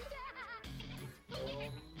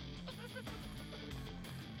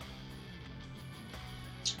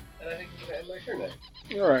and I think I'm gonna end my turn then.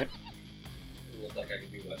 Alright. Doesn't look like I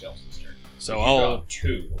can do much else this turn. So You I'll... draw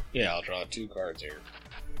 2. Yeah, I'll draw 2 cards here.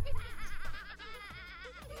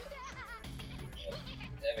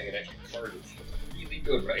 Having an extra card is really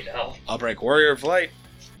good right now. I'll break Warrior of Light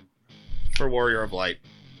for Warrior of Light.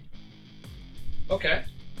 Okay.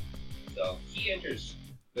 So he enters,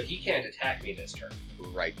 but he can't attack me this turn.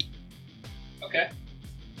 Right. Okay.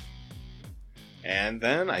 And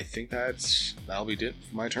then I think that'll be it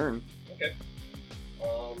for my turn. Okay.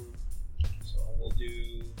 So I will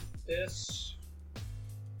do this.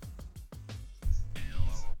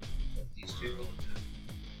 These 2.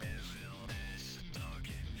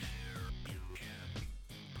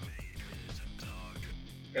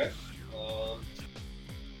 Okay.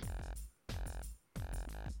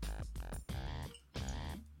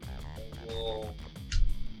 I will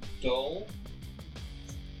dull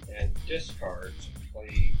and discard to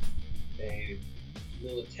play a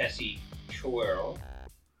Militesi Chouero,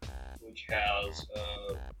 which has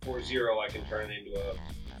 4/0. I can turn it into a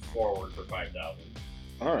forward for 5,000.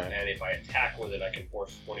 Alright. And if I attack with it, I can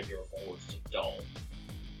force one of your forwards to dull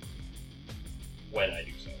when I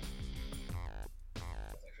do so.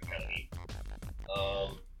 That's actually kind of neat.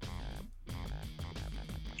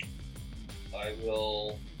 I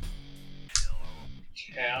will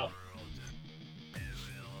tap.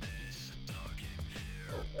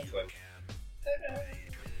 Oh, that's what.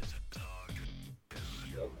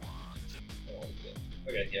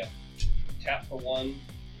 Okay, yeah. Tap for 1,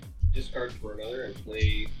 discard for another, and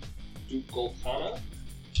play Duke Goltana.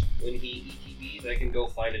 When he ETBs, I can go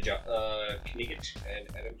find a Knigat and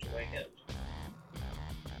add him to my hand.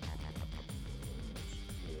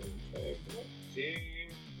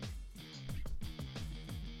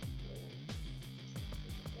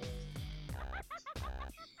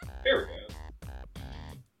 There we go.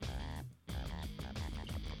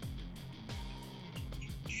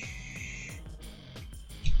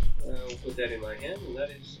 I'll put that in my hand, and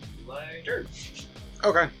that is my turn.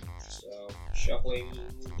 Okay. So, shuffling.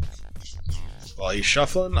 While he's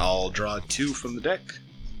shuffling, I'll draw 2 from the deck.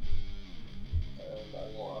 And I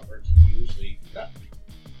will offer to use the cut.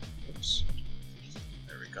 Oops.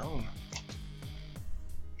 There we go.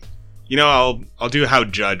 You know, I'll do how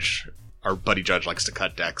our buddy Judge likes to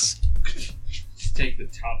cut decks. Just take the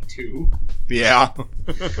top 2. Yeah.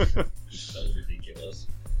 That's ridiculous.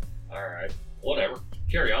 Alright, whatever.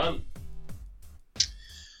 Carry on.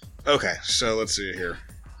 Okay, so let's see here.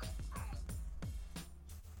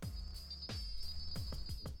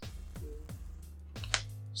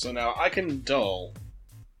 So now I can dull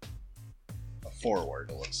a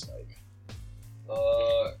forward, it looks like.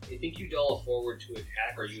 I think you dull a forward to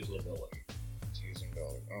attack or use an ability. It's using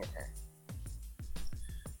ability. Okay.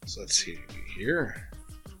 So let's see here.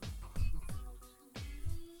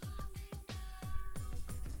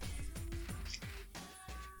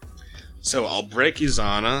 So I'll break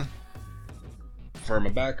Izana for my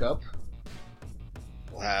backup.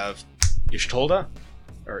 We'll have Ishtola.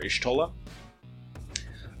 When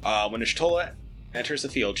Ishtola enters the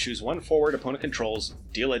field, choose 1 forward opponent controls,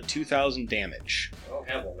 deal it 2,000 damage. I don't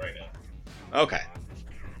have one right now. Okay.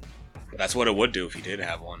 That's what it would do if you did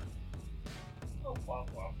have one. Oh, wow.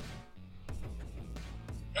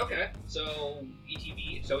 Okay, so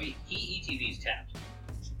ETB. So ETB is tapped.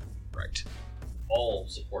 Right. All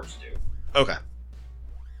supports do. Okay.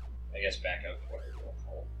 I guess back out. Whatever you want to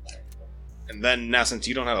call it. And then, now since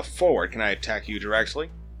you don't have a forward, can I attack you directly?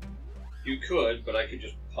 You could, but I could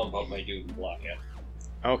just pump up my dude and block it.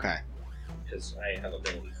 Okay. Because I have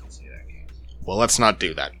abilities to see that game. Well, let's not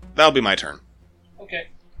do that. That'll be my turn. Okay.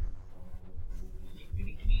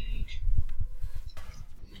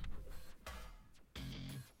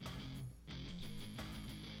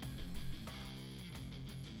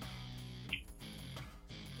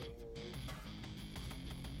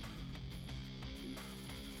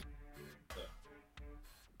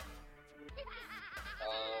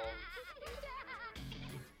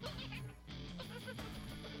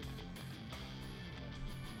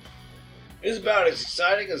 It's about as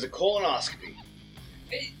exciting as a colonoscopy.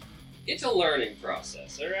 It's a learning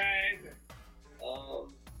process, alright?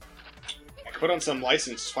 I could put on some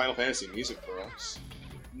licensed Final Fantasy music for us.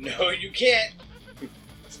 No, you can't.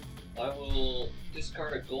 I will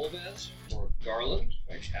discard a Golbez for Garland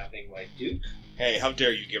by tapping my Duke. Hey, how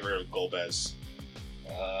dare you give her a Golbez?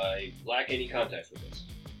 I lack any contact with this.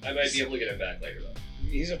 I might be able to get it back later, though.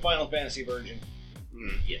 He's a Final Fantasy virgin.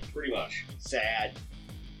 Yeah, pretty much. Sad.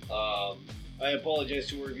 I apologize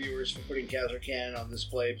to our viewers for putting Kazar Cannon on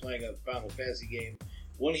display playing a Final Fantasy game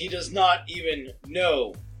when he does not even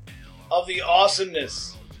know of the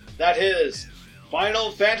awesomeness that is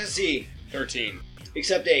Final Fantasy 13.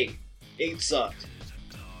 Except 8. 8 sucked.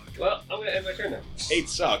 Well, I'm gonna end my turn now. 8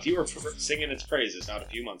 sucked. You were singing its praises not a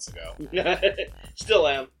few months ago. Still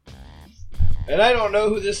am. And I don't know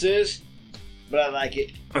who this is, but I like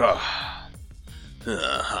it.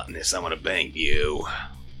 Hotness, I want to bang you.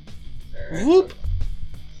 Alright. Whoop.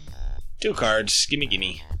 2 cards.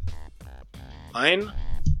 Gimme. Ein.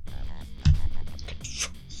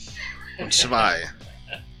 Und zwei.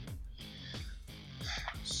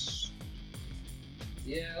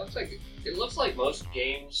 Yeah, it looks like most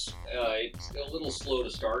games. It's a little slow to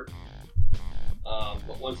start,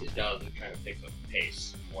 but once it does, it kind of picks up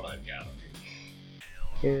pace. From what I'm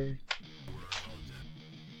gathering.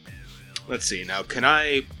 Let's see. Now, can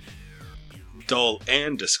I dull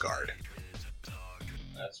and discard?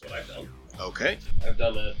 That's what I've done. Okay. I've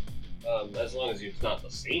done that as long as it's not the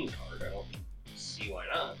same card. I don't see why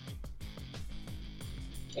not.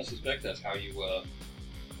 I suspect that's how you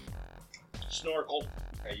Snorkel.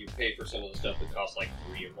 how you pay for some of the stuff that costs like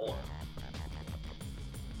 3 or more.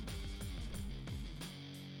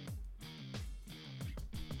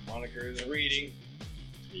 Moniker is reading.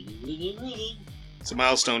 It's a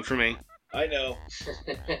milestone for me. I know.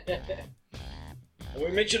 And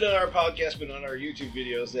we mentioned on our podcast, but on our YouTube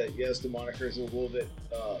videos, that yes, the moniker is a little bit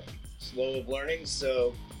slow of learning.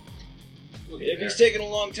 So if he's taking a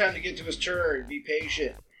long time to get to his turn, be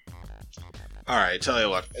patient Alright, tell you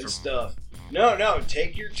what. and stuff. No,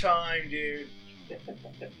 take your time, dude.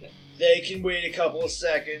 They can wait a couple of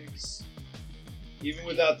seconds, even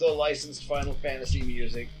without the licensed Final Fantasy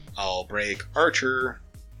music. I'll break Archer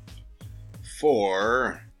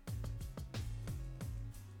for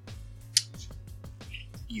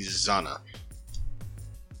Izana.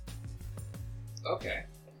 Okay.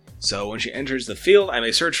 So when she enters the field, I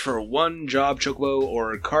may search for one job chocobo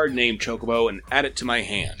or a card named chocobo and add it to my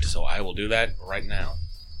hand. So I will do that right now.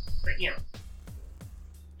 Right here.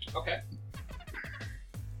 Okay.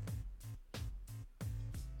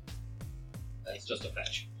 That's just a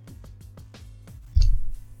fetch.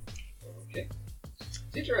 Okay.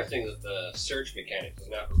 It's interesting that the search mechanic does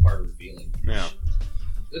not require revealing. Yeah.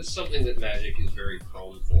 That's something that Magic is very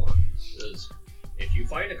prone for. Is if you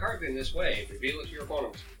find a card in this way, reveal it to your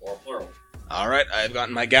opponent, or plural. Alright, I've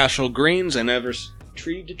gotten my Gashel Greens. I never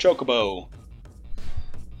retrieved a chocobo.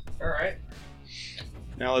 Alright.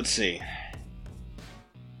 Now let's see.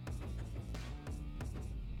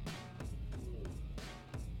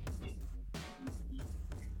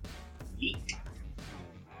 Yeet.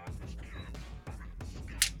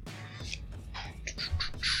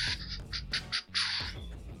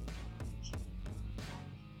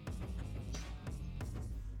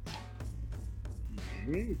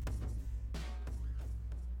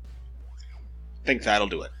 I think that'll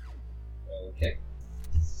do it. Okay.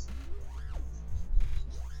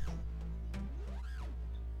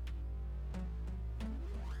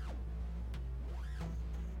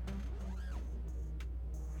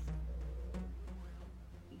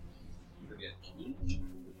 Forget key.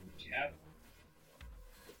 Tap.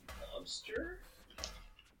 Monster.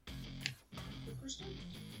 The first one.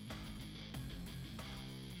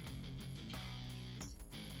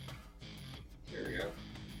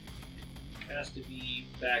 has to be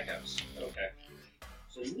backhouse. Okay.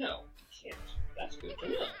 So no, can't. That's good to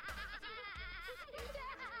know.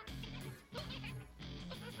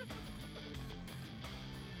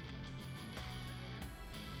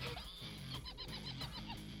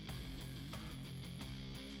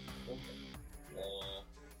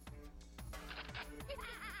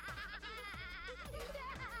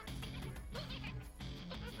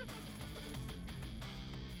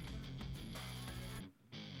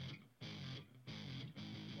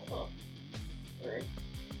 Alright.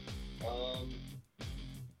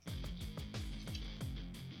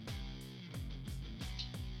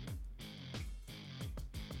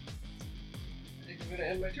 I think I'm gonna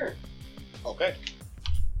end my turn. Okay.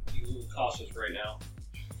 You a little cautious right now.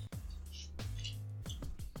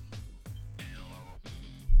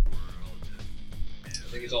 I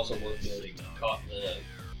think it's also worth noting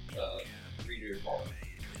the reader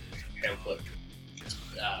pamphlet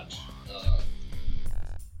that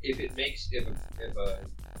if a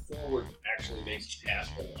forward actually makes it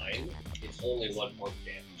past the line, it's only 1 point of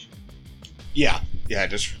damage. Yeah,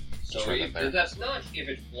 just So right there. that's not if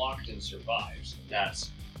it's blocked and survives. That's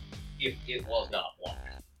if it was not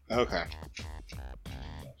blocked. Okay.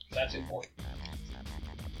 That's important.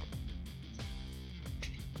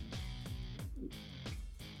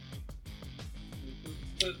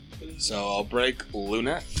 So I'll break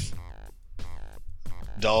Luneth,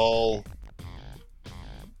 Dull,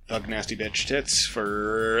 Thug Nasty Bitch Tits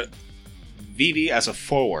for Vivi as a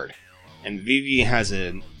forward. And Vivi has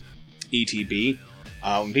an ETB.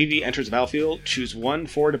 When Vivi enters the battlefield, choose one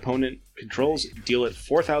forward opponent controls, deal it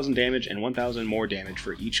 4,000 damage and 1,000 more damage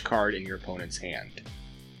for each card in your opponent's hand.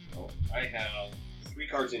 Oh, I have 3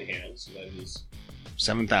 cards in hand, so that is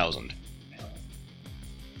 7,000.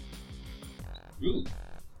 Ooh.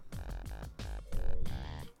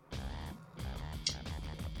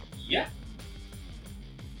 Yeah.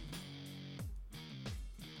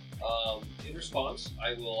 In response,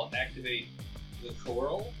 I will activate the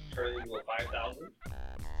Coral, turn it into a 5,000.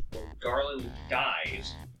 When Garland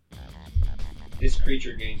dies, this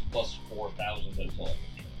creature gains plus 4,000 until end of turn.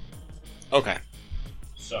 Okay.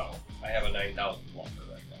 So, I have a 9,000 blocker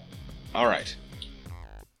right now. Alright.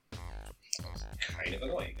 Kind of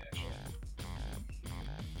annoying, actually.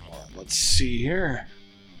 Let's see here.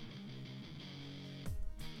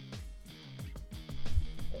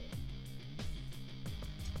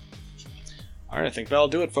 Alright, I think that'll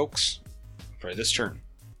do it, folks, for this turn.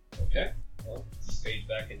 Okay. Well, fade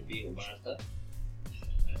back into being a master.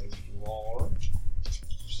 And we can roll.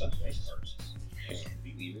 Such nice cards.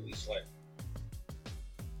 Really, really slick.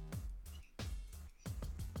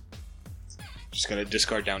 Just gonna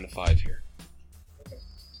discard down to 5 here.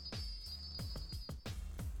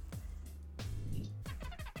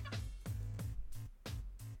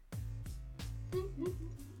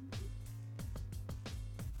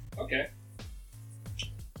 Okay.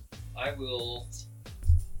 I will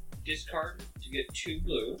discard to get 2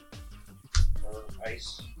 blue. Or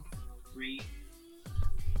ice 3,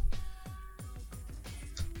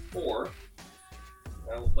 4.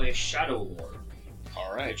 I will play a Shadow Lord,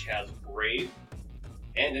 Alright. which has Brave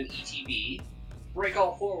and an ETB. Break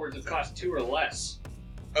all forwards of cost 2 or less.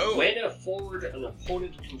 Oh! When a forward an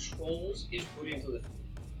opponent controls is put into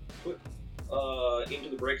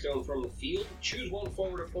the break zone from the field, choose one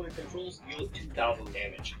forward opponent controls, deal it 2,000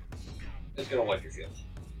 damage. It's gonna wipe your field.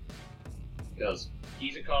 Because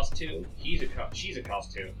he's a cost 2, she's a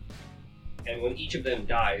cost 2, and when each of them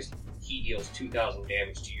dies, he deals 2,000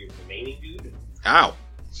 damage to your remaining dude. Ow!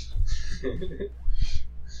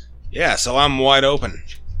 Yeah, so I'm wide open.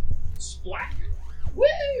 Splat!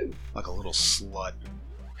 Woo! Like a little slut.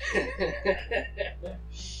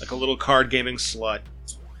 Like a little card gaming slut.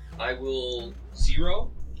 I will 0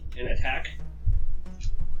 an attack,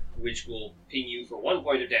 which will ping you for 1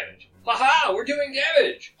 point of damage. Haha! We're doing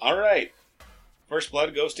damage! Alright. First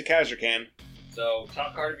blood goes to Kazrakan. So,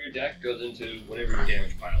 top card of your deck goes into whatever your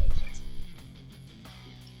damage pile is.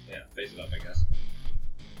 Yeah, face it up, I guess.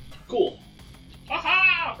 Cool.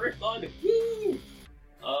 Haha! First blood! Woo!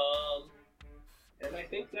 And I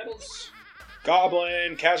think that'll...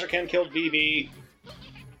 Goblin! Kazrakan killed BB.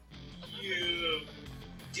 You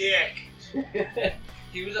dick!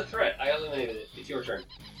 He was a threat. I eliminated it. It's your turn.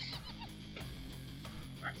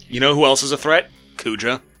 You know who else is a threat?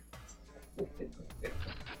 Kuja.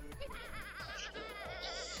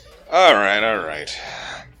 Alright.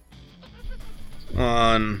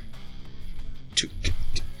 On... Two...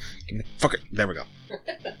 Give me... Fuck it. There we go.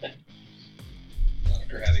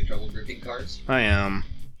 After having trouble gripping cards? I am.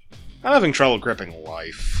 I'm having trouble gripping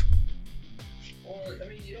life. Well, I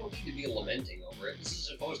mean, you don't need to be lamenting over it. This is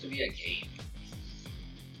supposed to be a game.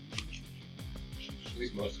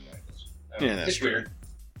 least most of my items. Yeah, that's it's true. weird.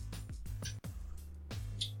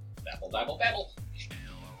 Babble, babble, babble.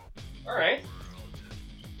 Alright.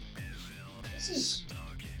 This is...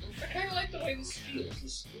 I kind of like the way this feels.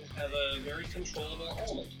 This has a very controllable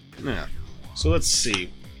element. Yeah. So let's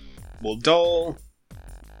see. We'll dull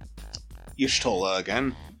Y'shtola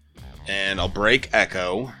again. And I'll break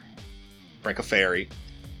Echo. Break a fairy.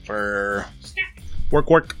 For...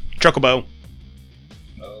 Work. Chocobo.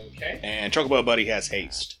 Okay. And Chocobo Buddy has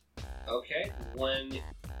haste. Okay. When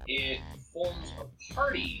it forms a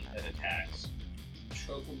party that attacks,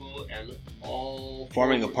 Chocobo and all...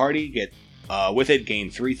 Forming a party, get with it, gain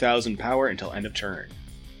 3,000 power until end of turn.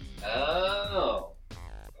 Oh.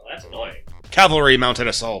 Well, that's annoying. Cavalry mounted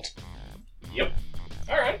assault. Yep.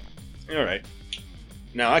 Alright. Alright.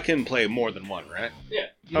 Now I can play more than one, right? Yeah.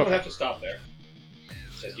 You don't have to stop there.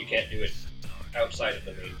 It says you can't do it outside of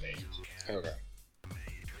the main phase. Okay.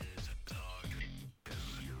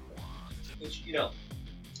 Which,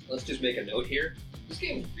 let's just make a note here. This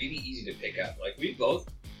game is really easy to pick up. Like, we both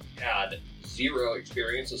had zero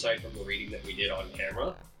experience aside from the reading that we did on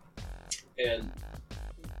camera. And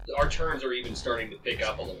our turns are even starting to pick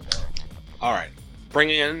up a little more. Alright. Bring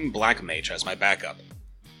in Black Mage as my backup.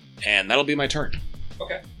 And that'll be my turn.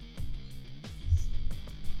 Okay.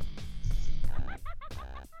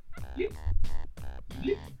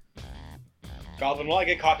 Goblin, will I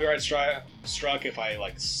get copyright struck if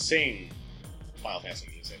I, sing Final Fantasy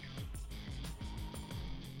music?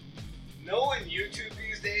 Knowing YouTube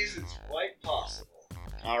these days, it's quite possible.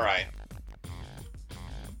 Alright.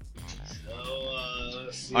 So,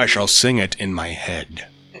 let's see. I shall sing it in my head.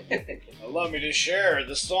 Allow me to share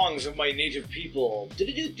the songs of my native people.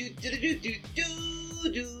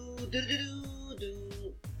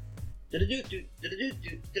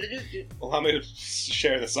 Allow me to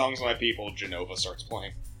share the songs of my people, Genova starts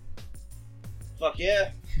playing. Fuck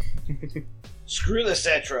yeah. Screw the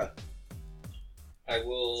Cetra. I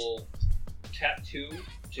will tap 2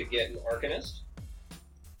 to get an Arcanist.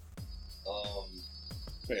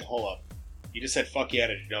 Wait, hold up. You just said fuck yeah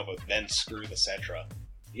to Genova, then screw the Cetra.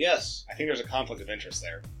 Yes. I think there's a conflict of interest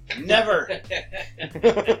there. Never.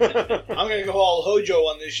 I'm gonna go all Hojo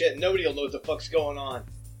on this shit and nobody will know what the fuck's going on.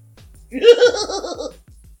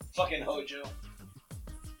 Fucking Hojo.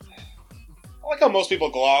 I like how most people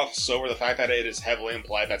gloss over the fact that it is heavily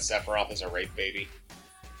implied that Sephiroth is a rape baby.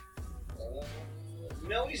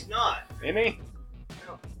 No, he's not. Isn't he?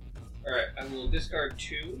 Alright, I will discard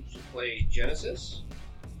 2 to play Genesis.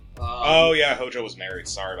 Oh yeah, Hojo was married.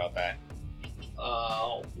 Sorry about that.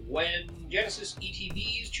 When Genesis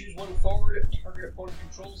ETBs, choose one forward, target opponent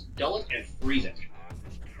controls, dull it, and freeze it.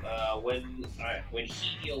 When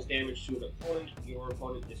he deals damage to an opponent, your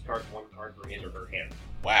opponent discards 1 card from his or her hand.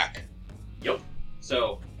 Whack. Yep.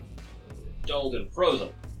 So, dulled and frozen.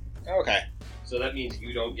 Okay. So that means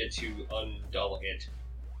you don't get to undull it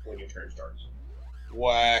when your turn starts.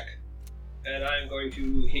 Whack. And I'm going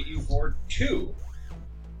to hit you for 2.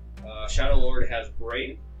 Shadow Lord has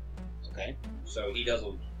Brave, Okay. so he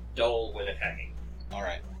doesn't dull when attacking.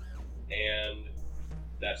 Alright. And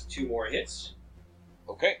that's 2 more hits.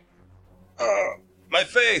 Okay. My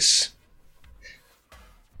face!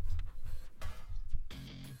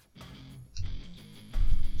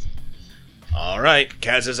 Alright,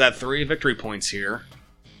 Kaz is at 3 victory points here.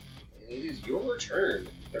 And it is your turn.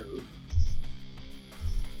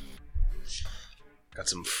 Got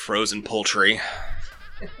some frozen poultry.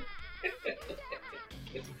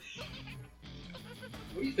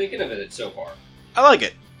 What are you thinking of it so far? I like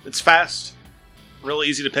it. It's fast. Real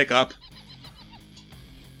easy to pick up.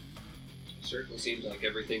 It certainly seems like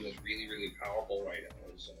everything that's really, really powerful right now.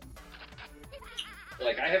 So,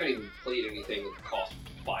 like, I haven't even played anything that costs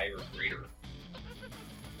 5 or greater.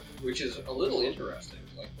 Which is a little interesting.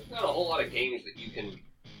 Like, there's not a whole lot of games that you can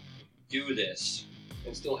do this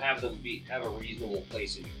and still have them have a reasonable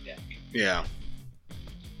place in your deck Yeah.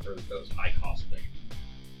 for those high cost things.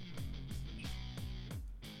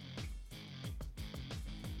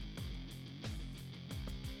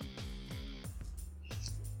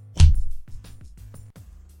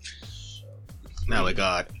 Now we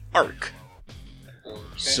got Arc. Okay.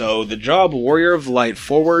 So, the job Warrior of Light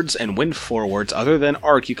forwards and wind forwards other than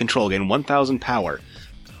Arc you control gain 1,000 power.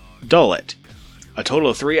 Dull it. A total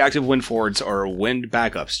of 3 active wind forwards or wind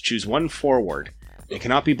backups. Choose 1 forward. It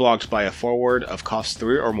cannot be blocked by a forward of cost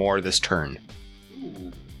 3 or more this turn.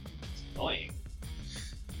 Ooh, annoying.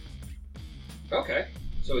 Okay,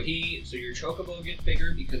 so your Chocobo gets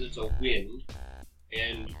bigger because it's a wind,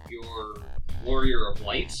 and your Warrior of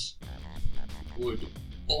Lights would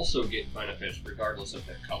also get benefits regardless of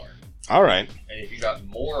their color. Alright. And if you got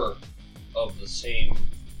more of the same.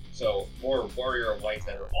 So, more Warrior of Light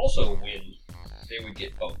that are also wind, they would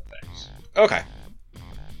get both effects. Okay.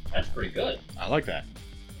 That's pretty good. I like that.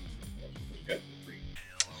 That's pretty good.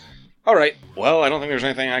 Alright, well, I don't think there's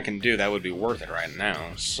anything I can do that would be worth it right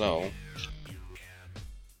now, so...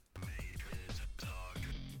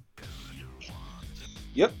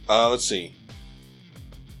 Yep, let's see.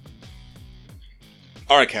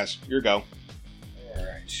 Alright, Cass, your go.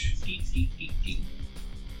 Alright.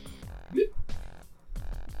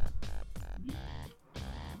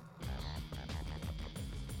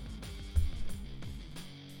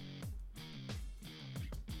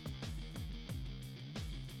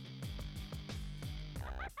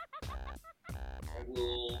 I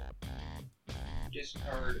will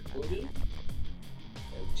discard Odin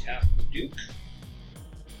and tap the Duke.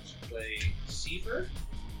 Let's play Seaver.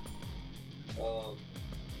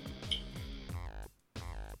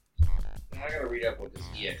 I gotta read up what this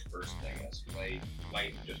EX burst thing is, because I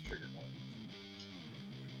might have just triggered one.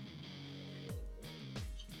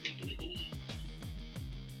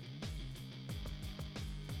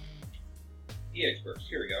 EX burst,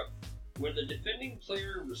 here we go. When the defending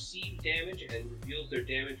player receives damage and reveals their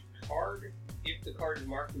damage card, if the card is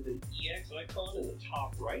marked with an EX icon in the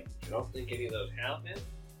top right, which I don't think any of those have been,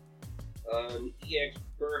 an EX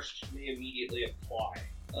burst may immediately apply.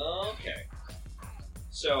 Okay.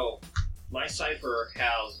 So, my Cypher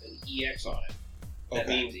has an EX on it. That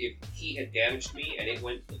means if he had damaged me and it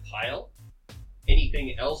went to the pile,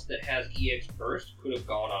 anything else that has EX burst could have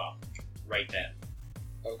gone off right then.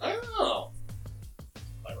 Okay. Oh!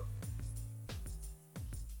 Clever.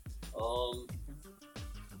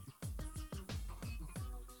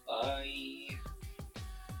 I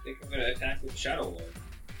think I'm gonna attack with Shadow Lord.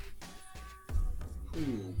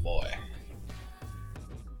 Ooh, boy.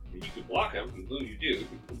 I mean, you could block him, you lose your dude,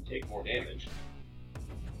 you can take more damage.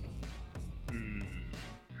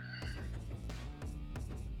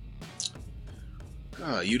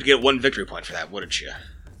 You'd get 1 victory point for that, wouldn't you?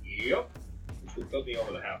 Yep. Which would put me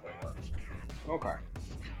over the halfway mark. Okay.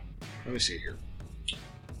 Let me see here.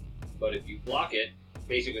 But if you block it,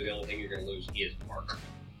 basically the only thing you're going to lose is mark.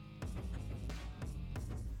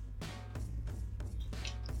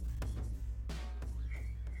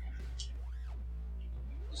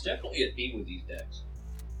 There's definitely a theme with these decks.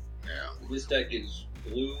 Yeah. This deck is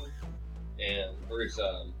blue, and where it's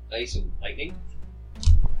ice and lightning.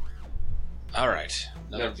 Alright.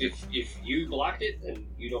 Now, if you blocked it, then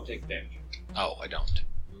you don't take damage. Oh, I don't.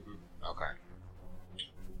 Okay.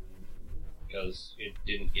 Because it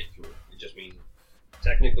didn't get through. It just means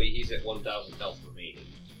technically he's at 1,000 health remaining.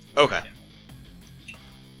 Okay.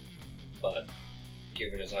 But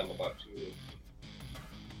given as I'm about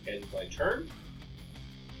to end my turn,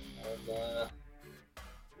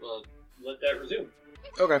 I'll let that resume.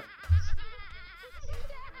 Okay.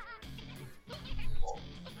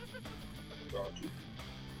 Draw 2.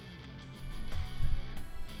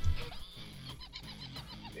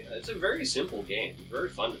 Yeah, it's a very simple game. It's very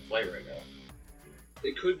fun to play right now.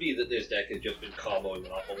 It could be that this deck has just been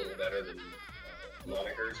comboing off a little better than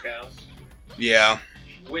Moniker's has. Yeah.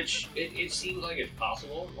 Which, it seems like it's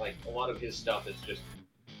possible. Like, a lot of his stuff has just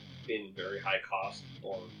been very high cost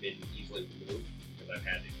or been easily removed because I've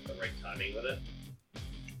had the right timing with it.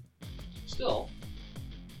 Still,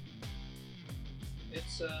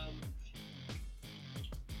 it's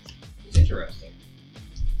interesting.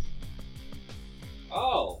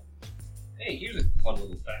 Oh! Hey, here's a fun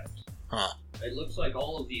little fact. Huh. It looks like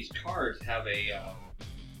all of these cards have an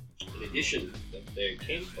edition that they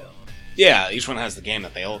came from. Yeah, each one has the game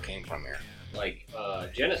that they all came from here. Like,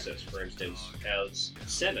 Genesis, for instance, has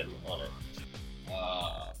 7 on it.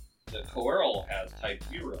 The Coeral has Type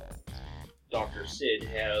 0. Dr. Sid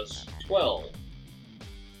has 12.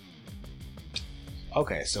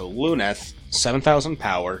 Okay, so Luneth, 7,000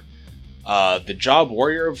 power. The job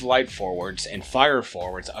Warrior of Light forwards and Fire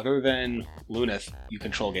forwards, other than Luneth, you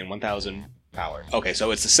control gain 1,000 power. Okay,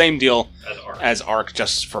 so it's the same deal as Arc,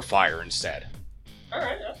 just for Fire instead.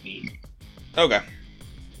 Alright, that's neat. Okay.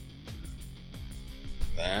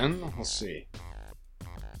 Then, let's see.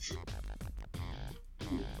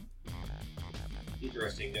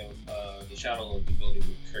 Interesting note, the Shadow Lord's ability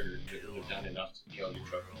was triggered, but it would have done enough to kill your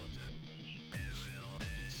trophy.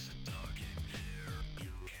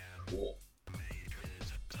 Cool.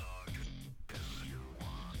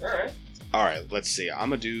 Alright. Alright, let's see. I'm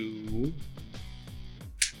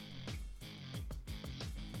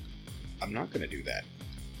not gonna do that.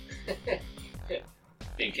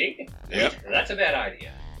 Thinking? Yep. That's a bad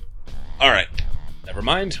idea. Alright. Never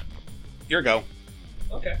mind. Your go.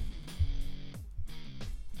 Okay.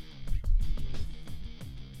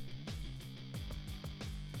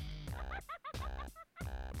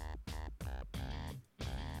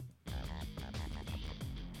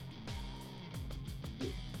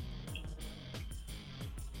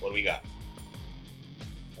 do we got?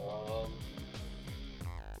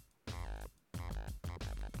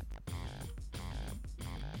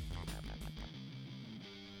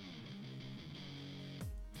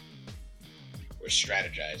 We're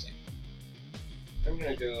strategizing. I'm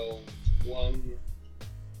gonna go 1,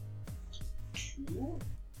 2,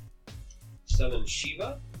 summon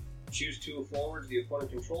Shiva. Choose 2 forwards the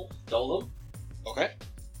opponent controls. Dull them. Okay.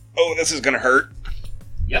 Oh, this is gonna hurt.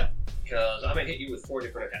 Yep. Because I'm gonna hit you with 4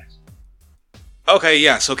 different attacks. Okay,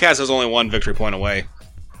 yeah. So Kaz has only 1 victory point away.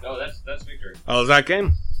 No, that's victory. Oh, is that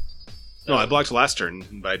game? So, No, I blocked last turn,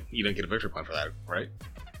 but you didn't get a victory point for that, right?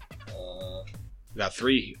 You got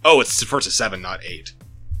 3. Oh, it's first to 7, not 8.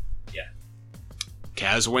 Yeah.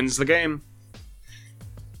 Kaz wins the game.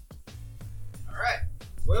 Alright.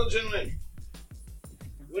 Well, gentlemen,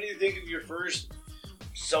 what do you think of your first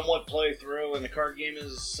somewhat playthrough and the card game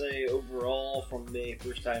is, say, overall from a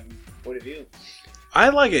first-time point of view? I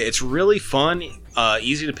like it. It's really fun,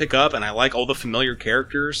 easy to pick up, and I like all the familiar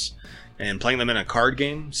characters and playing them in a card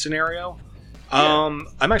game scenario. Yeah.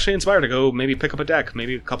 I'm actually inspired to go maybe pick up a deck,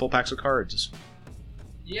 maybe a couple packs of cards.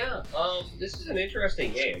 Yeah, this is an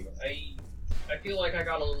interesting game. I feel like I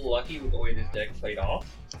got a little lucky with the way this deck played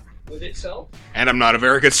off with itself. And I'm not a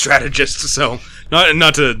very good strategist, so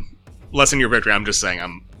not to lessen your victory. I'm just saying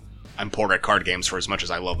I'm poor at card games for as much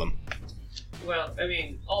as I love them. Well, I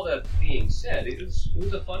mean, all that being said, it was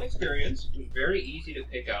a fun experience. It was very easy to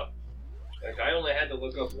pick up. Like, I only had to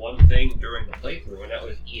look up one thing during the playthrough, and that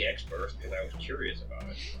was EX Burst, because I was curious about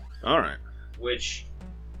it. Alright. Which,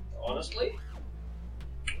 honestly,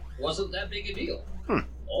 wasn't that big a deal.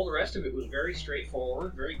 All the rest of it was very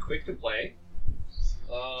straightforward, very quick to play.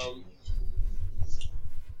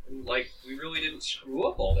 Like, we really didn't screw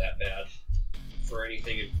up all that bad for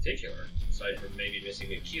anything in particular, aside from maybe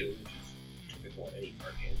missing a cue, which is typical in any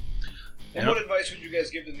card game. And what advice would you guys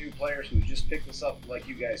give to new players who just picked this up like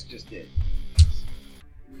you guys just did?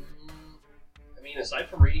 I mean, aside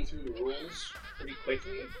from reading through the rules pretty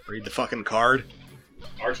quickly, Read the fucking card.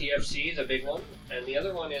 RTFC is a big one, and the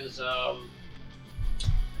other one is,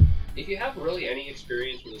 if you have really any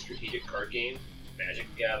experience with a strategic card game, Magic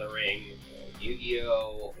the Gathering, or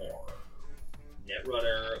Yu-Gi-Oh, or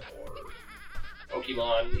Netrunner, or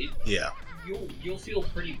Pokemon, Yeah. you'll feel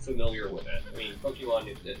pretty familiar with it. I mean, Pokemon,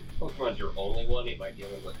 if Pokemon's your only one, it might be a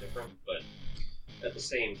little bit different, but at the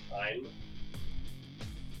same time,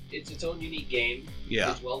 it's its own unique game.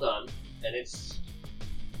 Yeah. It's well done, and it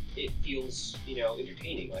feels,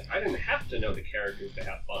 entertaining. Like, I didn't have to know the characters to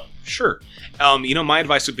have fun. Sure. My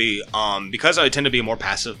advice would be, because I tend to be a more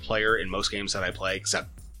passive player in most games that I play, except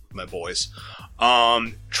my boys,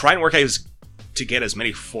 try and work to get as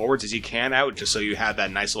many forwards as you can out, just so you have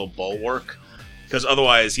that nice little bulwark. Because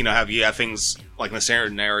otherwise, you have things like in the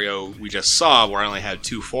scenario we just saw, where I only had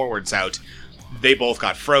 2 forwards out. They both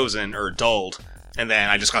got frozen or dulled, and then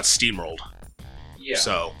I just got steamrolled. Yeah.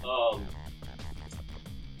 So,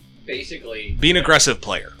 basically, be an aggressive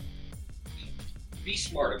player. Be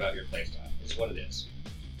smart about your playstyle. Is what it is.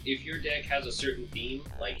 If your deck has a certain theme,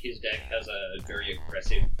 like his deck has a very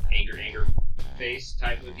aggressive anger face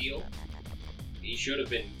type of deal, he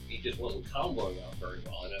just wasn't comboing out very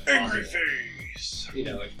well. And Angry face!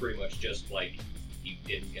 It's pretty much just like you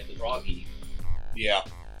didn't get the draw key. Yeah.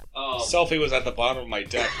 Selfie was at the bottom of my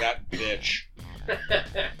deck, that bitch.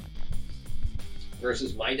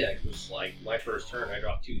 Versus my deck was like, my first turn I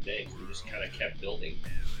dropped 2 things and just kind of kept building.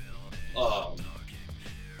 I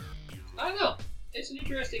don't know. It's an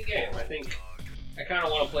interesting game. I think I kind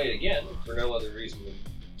of want to play it again for no other reason than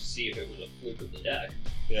to see if it was a fluke of the deck.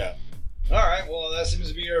 Yeah. Alright, well, that seems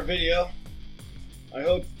to be our video. I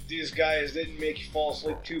hope these guys didn't make you fall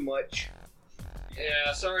asleep too much.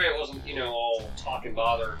 Yeah, sorry I wasn't, all talk and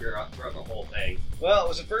bother throughout the whole thing. Well, it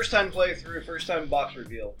was a first-time playthrough, first-time box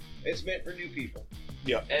reveal. It's meant for new people.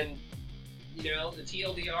 Yeah. And, the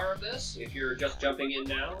TLDR of this, if you're just jumping in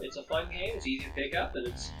now, it's a fun game, it's easy to pick up,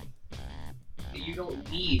 and you don't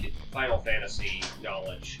need Final Fantasy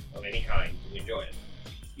knowledge of any kind to enjoy it.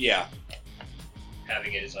 Yeah.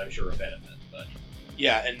 Having it is, I'm sure, a benefit, but...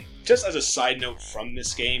 Yeah, and just as a side note from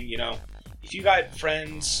this game, if you got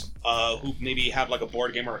friends who maybe have like a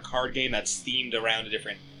board game or a card game that's themed around a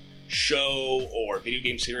different show or video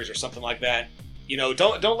game series or something like that,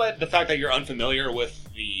 don't let the fact that you're unfamiliar with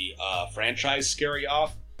the franchise scare you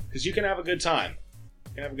off, because you can have a good time.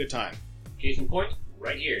 Case in point,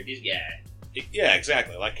 right here, this guy. Yeah,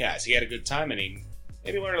 exactly, like Cass. He had a good time, and he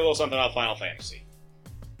maybe learned a little something about Final Fantasy.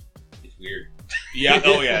 It's weird. Yeah,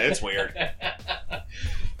 oh yeah, it's weird.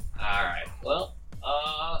 Alright, well,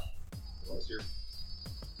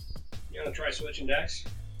 you wanna try switching decks?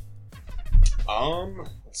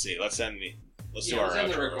 Let's see. Let's do our let's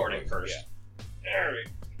end the outro recording real quick. first. Yeah. Alright.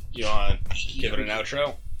 You want to give it an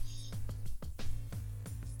outro?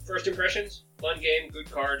 First impressions, fun game, good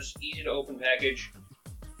cards, easy to open package,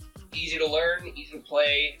 easy to learn, easy to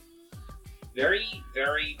play, very,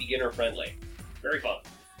 very beginner friendly. Very fun.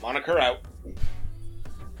 Moniker out.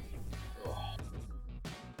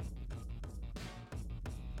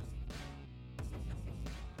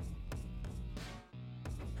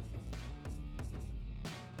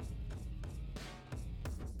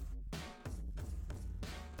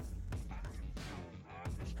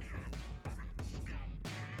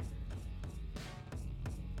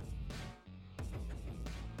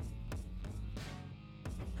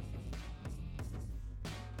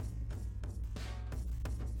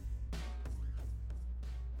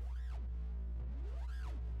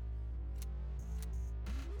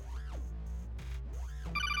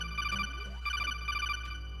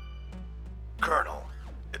 Colonel,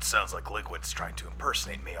 it sounds like Liquid's trying to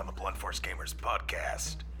impersonate me on the Blunt Force Gamers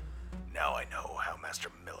podcast. Now I know how Master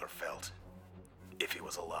Miller felt. If he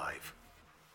was alive.